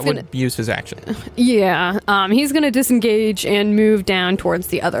going to... That would use his action. Yeah. He's going to disengage and move down towards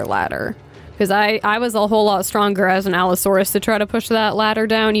the other ladder. Because I was a whole lot stronger as an Allosaurus to try to push that ladder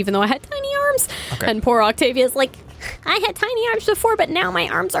down, even though I had tiny arms. Okay. And poor Octavia's like, I had tiny arms before, but now my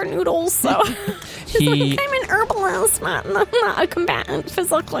arms are noodles, so... She's like, I'm an herbalist, not a combatant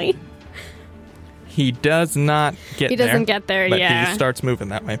physically. He does not get there. He doesn't get there, but yeah. He starts moving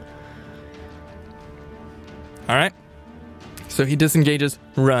that way. All right. So he disengages,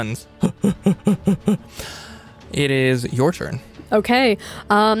 runs. It is your turn. Okay.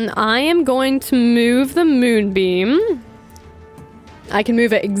 I am going to move the moonbeam. I can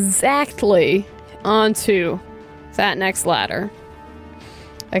move it exactly onto that next ladder.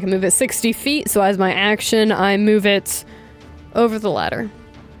 I can move it 60 feet, so as my action, I move it over the ladder.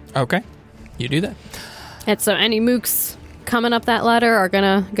 Okay. You do that. And so any mooks coming up that ladder are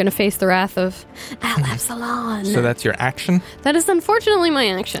gonna face the wrath of Al-Absalon. So that's your action? That is unfortunately my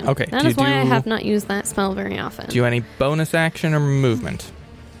action. Okay. That is why I have not used that spell very often. Do you have any bonus action or movement?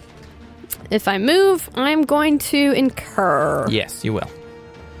 If I move, I'm going to incur. Yes, you will.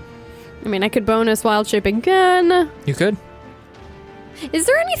 I mean, I could bonus wild shape again. You could. Is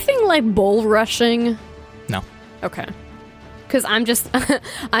there anything like bull rushing? No. Okay. Because I'm just,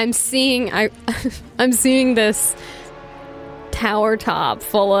 I'm seeing this tower top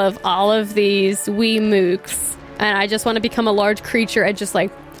full of all of these wee mooks, and I just want to become a large creature and just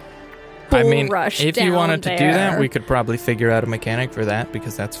like bull rush if down you wanted to there. do that, we could probably figure out a mechanic for that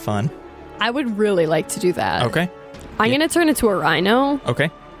because that's fun. I would really like to do that. Okay. I'm going to turn into a rhino. Okay.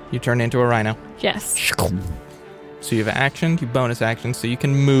 You turn into a rhino. Yes. So you have action, you bonus action, so you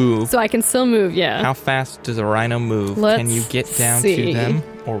can move. So I can still move, yeah. How fast does a rhino move? Can you get down to them?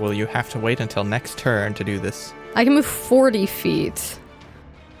 Or will you have to wait until next turn to do this? I can move 40 feet.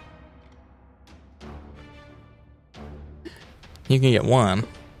 You can get one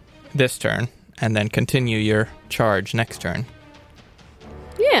this turn, and then continue your charge next turn.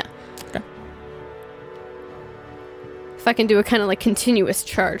 Yeah. Okay. If I can do a kind of like continuous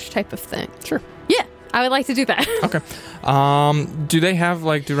charge type of thing. Sure. Yeah, I would like to do that. Okay.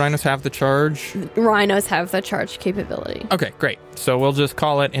 Do rhinos have the charge? Rhinos have the charge capability. Okay, great. So we'll just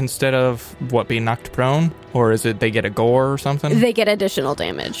call it, instead of being knocked prone, or is it they get a gore or something? They get additional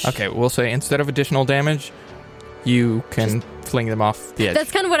damage. Okay, we'll say instead of additional damage, you can fling them off the edge.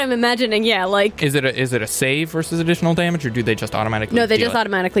 That's kind of what I'm imagining, yeah, like... Is it a save versus additional damage, or do they just automatically No, they deal just it?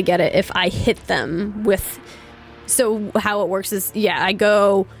 automatically get it if I hit them with... So how it works is, I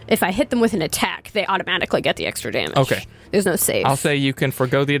go... If I hit them with an attack, they automatically get the extra damage. Okay. There's no save. I'll say you can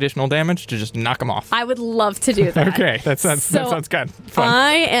forgo the additional damage to just knock them off. I would love to do that. Okay, that sounds good. Fun.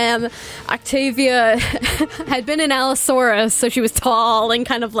 I am... Octavia had been an Allosaurus, so she was tall and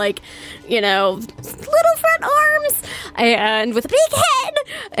kind of like, little front arms and with a big head.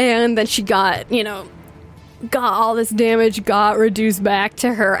 And then she got all this damage, got reduced back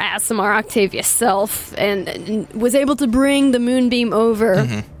to her Aasimar Octavia self, and was able to bring the moonbeam over.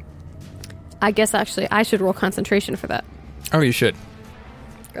 Mm-hmm. I guess actually I should roll concentration for that. Oh, you should.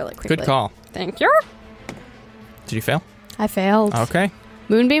 Really quickly. Good call. Thank you. Did you fail? I failed. Okay.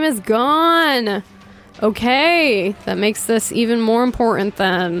 Moonbeam is gone. Okay. That makes this even more important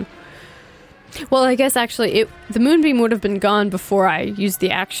then. Well, I guess actually the moonbeam would have been gone before I used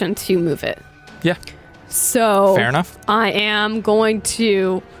the action to move it. Yeah. So Fair enough. I am going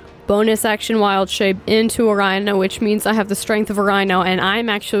to bonus action wild shape into a rhino, which means I have the strength of a rhino, and I'm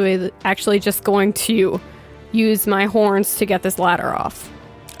actually just going to use my horns to get this ladder off.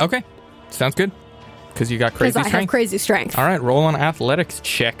 Okay. Sounds good. Because you got crazy Because I strength. have crazy strength. All right, roll an athletics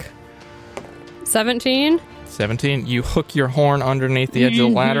check. 17. 17. You hook your horn underneath the edge of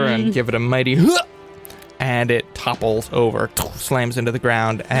the ladder and give it a mighty and it topples over, slams into the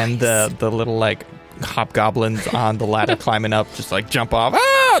ground, and the little like hobgoblins on the ladder climbing up just like jump off,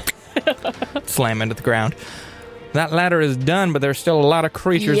 slam into the ground. That ladder is done, but there's still a lot of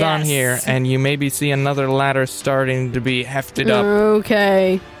creatures on here, and you maybe see another ladder starting to be hefted up.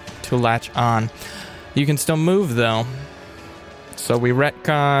 Okay. To latch on. You can still move though. So we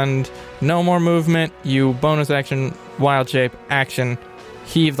retconned no more movement, you bonus action, wild shape, action,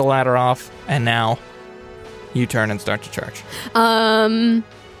 heave the ladder off, and now you turn and start to charge. I'm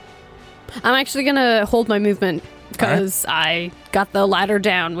actually gonna hold my movement because I got the ladder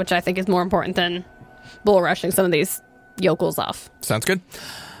down, which I think is more important than bull rushing some of these yokels off. Sounds good.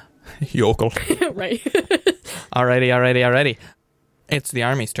 Yokel. Right. Alrighty. It's the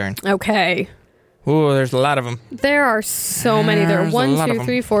army's turn. Okay. Ooh, there's a lot of them. There are so many. There are There's a 1, lot of 2, them.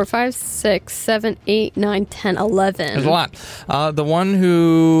 3, 4, 5, 6, 7, 8, 9, 10, 11. There's a lot. The one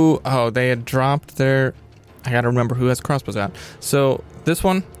who... Oh, they had dropped their... I gotta remember who has crossbows out. So, this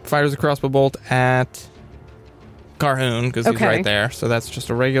one fires a crossbow bolt at Carhoon, because he's right there. So that's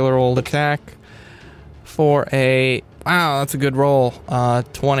just a regular old attack for a... Wow, that's a good roll.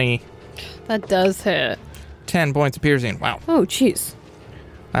 20. That does hit. 10 points of piercing. Wow. Oh, jeez.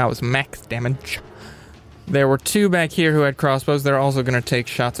 That was max damage. There were two back here who had crossbows. They're also going to take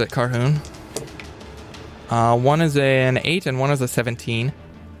shots at Carhoon. One is an 8 and one is a 17.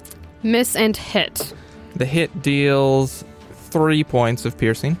 Miss and hit. The hit deals 3 points of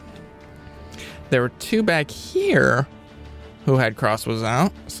piercing. There were two back here who had crossbows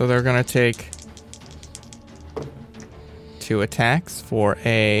out. So they're going to take 2 attacks for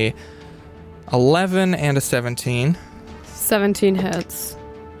a 11 and a 17. 17 hits.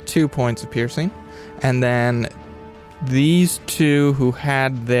 2 points of piercing. And then these two who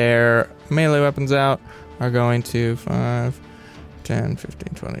had their melee weapons out are going to 5, 10,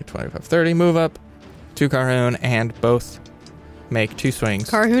 15, 20, 25, 30 move up to Carhoon and both make 2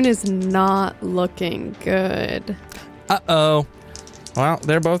 swings. Carhoon is not looking good. Uh-oh. Well,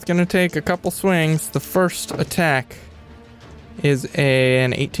 they're both going to take a couple swings. The first attack is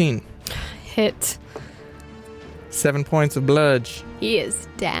an 18. Hit. 7 points of bludge. He is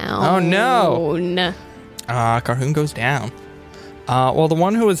down. Oh, no. Carhoon goes down. Well, the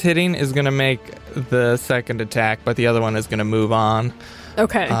one who was hitting is going to make the second attack, but the other one is going to move on.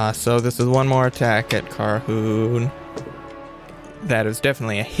 Okay. So this is one more attack at Carhoon. That is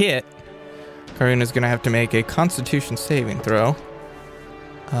definitely a hit. Carhoon is going to have to make a Constitution saving throw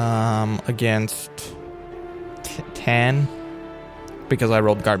against 10 because I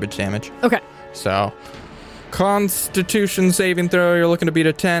rolled garbage damage. Okay. So, Constitution saving throw, you're looking to beat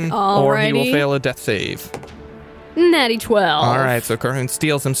a 10, or he will Alrighty. fail a death save. Natty 12. Alright, so Carhoon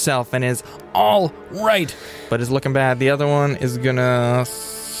steals himself and is all right, but is looking bad. The other one is gonna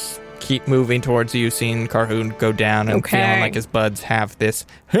keep moving towards you, seeing Carhoon go down and feeling like his buds have this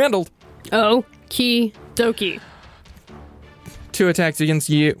handled. Okie dokie. 2 attacks against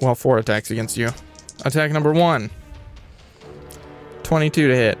you. Well, 4 attacks against you. Attack number 1. 22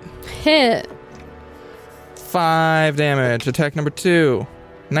 to hit. Hit. 5 damage. Attack number 2.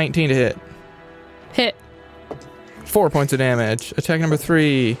 19 to hit. Hit. 4 points of damage. Attack number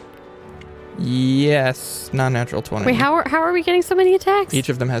 3. Yes. Non-natural 20. Wait, how are we getting so many attacks? Each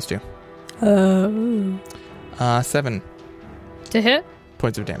of them has 2. Oh. 7 To hit?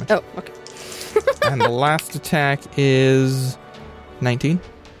 points of damage. Oh, okay. And the last attack is 19.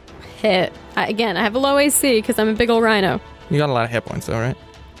 Hit. Again, I have a low AC because I'm a big old rhino. You got a lot of hit points though, right?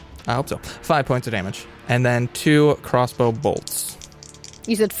 I hope so. 5 points of damage. And then 2 crossbow bolts.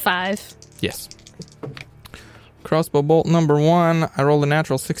 You said 5. Yes. Crossbow bolt number 1. I rolled a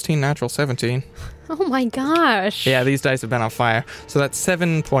natural 16, natural 17. Oh my gosh. Yeah, these dice have been on fire. So that's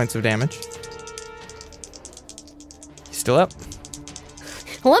 7 points of damage. You still up?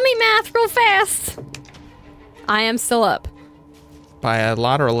 Let me math real fast. I am still up. By a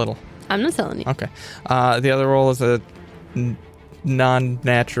lot or a little? I'm not telling you. Okay. The other roll is a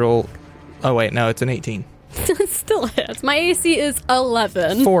non-natural... Oh, wait, no, it's an 18. It still hits. My AC is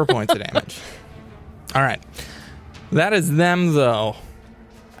 11. 4 points of damage. All right. That is them, though.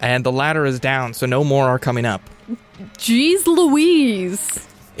 And the ladder is down, so no more are coming up. Jeez Louise.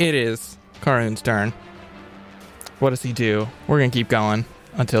 It is Karhoon's turn. What does he do? We're going to keep going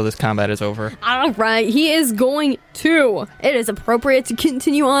until this combat is over. All right, he is going to. It is appropriate to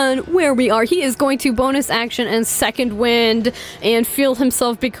continue on where we are. He is going to bonus action and second wind and feel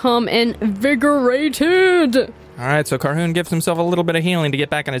himself become invigorated. All right, so Karhoon gives himself a little bit of healing to get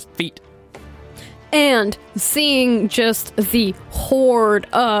back on his feet. And seeing just the horde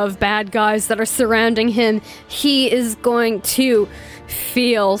of bad guys that are surrounding him, he is going to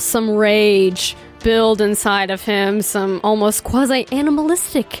feel some rage build inside of him, some almost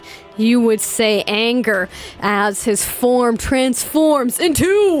quasi-animalistic, you would say, anger, as his form transforms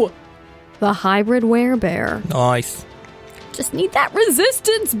into the hybrid werebear. Nice. Just need that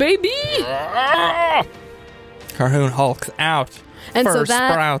resistance, baby! Karhoon hulks out. And Fur so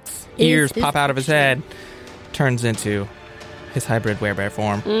that sprouts. is Ears his pop out of his head. Turns into his hybrid werebear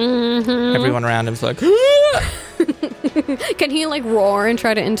form. Mm-hmm. Everyone around him's like, Can he, roar and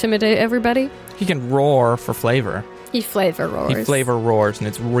try to intimidate everybody? he can roar for flavor. He flavor roars. He flavor roars, and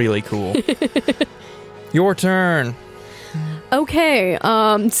it's really cool. Your turn. Okay,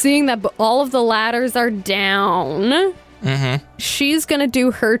 seeing that all of the ladders are down, she's gonna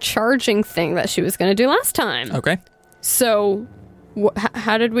do her charging thing that she was gonna do last time. Okay. So,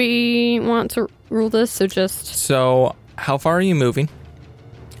 how did we want to rule this? So, how far are you moving?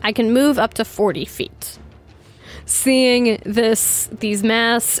 I can move up to 40 feet. Seeing these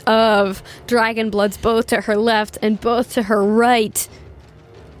mass of dragon bloods both to her left and both to her right,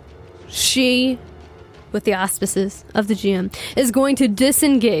 she, with the auspices of the GM, is going to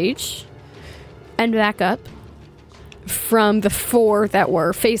disengage and back up from the 4 that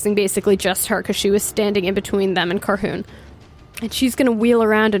were facing basically just her, because she was standing in between them and Karhoon. And she's going to wheel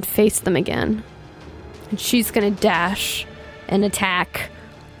around and face them again. And she's going to dash and attack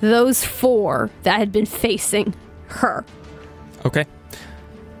those 4 that had been facing her. Okay.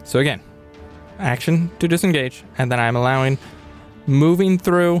 So again, action to disengage, and then I'm allowing moving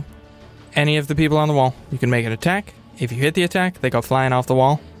through any of the people on the wall. You can make an attack. If you hit the attack, they go flying off the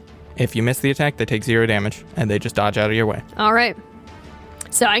wall. If you miss the attack, they take 0 damage, and they just dodge out of your way. All right.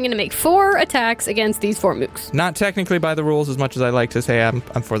 So I'm going to make 4 attacks against these 4 mooks. Not technically by the rules, as much as I like to say I'm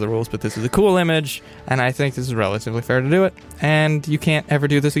for the rules, but this is a cool image, and I think this is relatively fair to do it, and you can't ever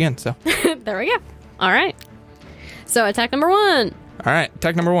do this again, so. There we go. All right. So attack number 1. All right,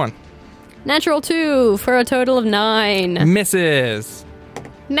 attack number 1. Natural 2 for a total of 9. Misses.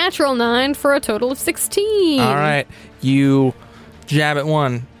 Natural 9 for a total of 16. All right, you jab at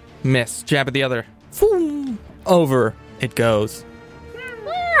one, miss. Jab at the other. Boom. Over it goes.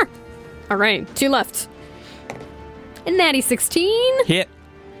 All right, 2 left. And natty 16. Hit.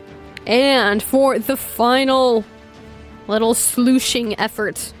 And for the final little slooshing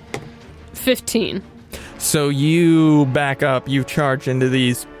effort, 15. So you back up, you charge into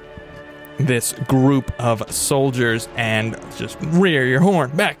this group of soldiers and just rear your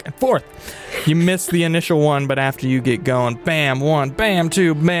horn back and forth. You miss the initial one, but after you get going, bam, 1, bam,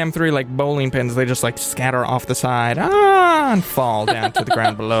 2, bam, 3, like bowling pins, they just scatter off the side and fall down to the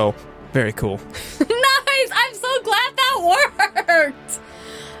ground below. Very cool. Nice! I'm so glad that worked!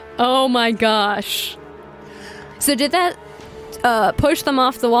 Oh my gosh. So did that push them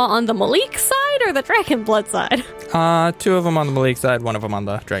off the wall on the Malik side or the Dragonblood side? 2 of them on the Malik side, 1 of them on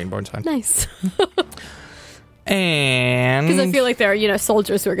the Dragonborn side. Nice. And because I feel like there are,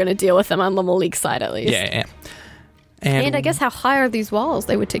 soldiers who are going to deal with them on the Malik side at least. Yeah. And I guess how high are these walls?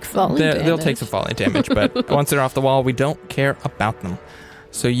 They would take falling damage. They'll take some falling damage, but once they're off the wall, we don't care about them.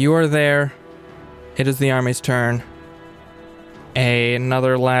 So you are there. It is the army's turn.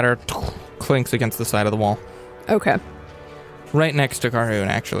 Another ladder clinks against the side of the wall. Okay. Right next to Karhoon,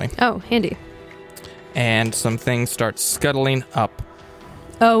 actually. Oh, handy. And some things start scuttling up.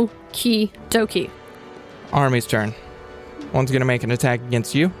 Okie dokie. Army's turn. One's going to make an attack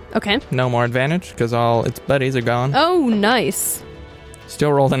against you. Okay. No more advantage, because all its buddies are gone. Oh, nice.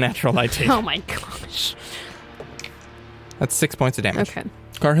 Still roll the natural IT. Oh my gosh. That's 6 points of damage. Okay.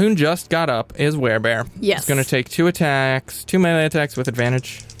 Karhoon just got up, is werebear. Yes. He's going to take 2 attacks, 2 melee attacks with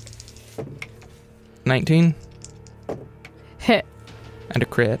advantage. 19. Hit. And a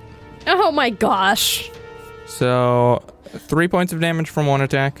crit. Oh my gosh. So 3 points of damage from 1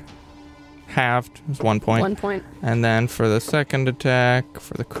 attack. Halved is 1 point. 1 point. And then for the second attack,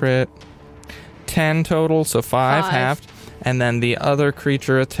 for the crit, 10 total, so 5 halved. And then the other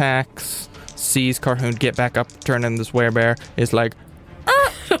creature attacks, sees Karhoon get back up, turn into this werebear, is like,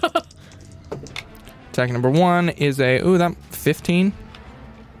 ah! Attack number 1 is that 15.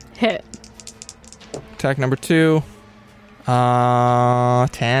 Hit. Attack number 2,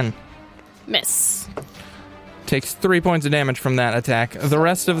 10. Miss. takes 3 points of damage from that attack. The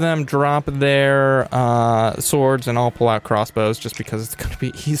rest of them drop their swords and all pull out crossbows just because it's going to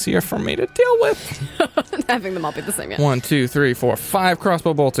be easier for me to deal with. Having them all be the same, yeah. 1, 2, 3, 4, 5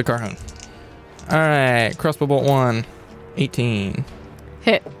 crossbow bolts at Carhoon. Alright, crossbow bolt 1, 18.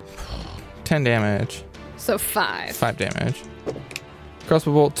 Hit. 10 damage. So 5. 5 damage.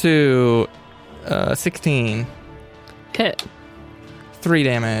 Crossbow bolt 2, 16. Hit. 3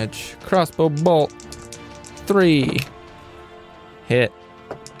 damage. Crossbow bolt 3. Hit.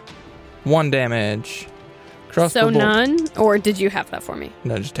 1 damage. Crossbow So bolt. none? Or did you have that for me?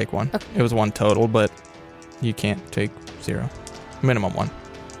 No, just take 1. Okay. It was 1 total, but you can't take 0. Minimum 1.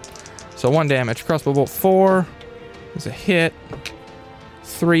 So 1 damage. Crossbow bolt 4 is a hit.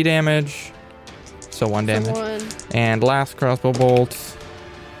 3 damage. So 1 damage. 1. And last crossbow bolt.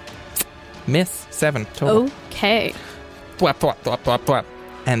 Miss. 7 total. Okay. Thwap, thwap, thwap, thwap, thwap.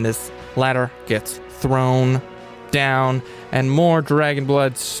 And this ladder gets thrown down, and more dragon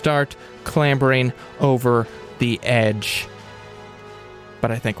blood start clambering over the edge. But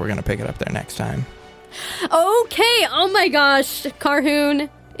I think we're going to pick it up there next time. Okay. Oh my gosh.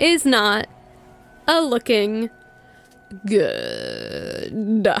 Carhoon is not looking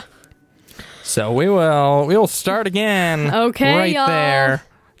good. So we'll start again. Okay, right y'all. there.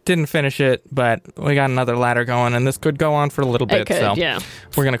 Didn't finish it, but we got another ladder going, and this could go on for a little bit. It could, so yeah.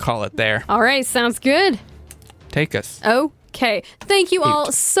 we're gonna call it there. All right. Sounds good. Take us. Okay. Thank you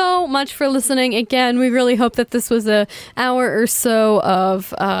all so much for listening. Again, we really hope that this was an hour or so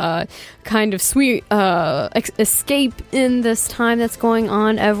of kind of sweet escape in this time that's going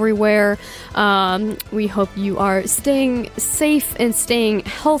on everywhere. We hope you are staying safe and staying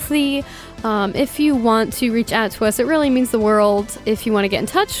healthy. If you want to reach out to us, it really means the world. If you want to get in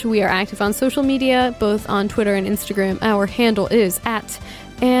touch, we are active on social media, both on Twitter and Instagram. Our handle is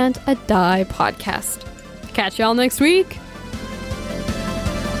 @AndADiePodcast. Catch y'all next week.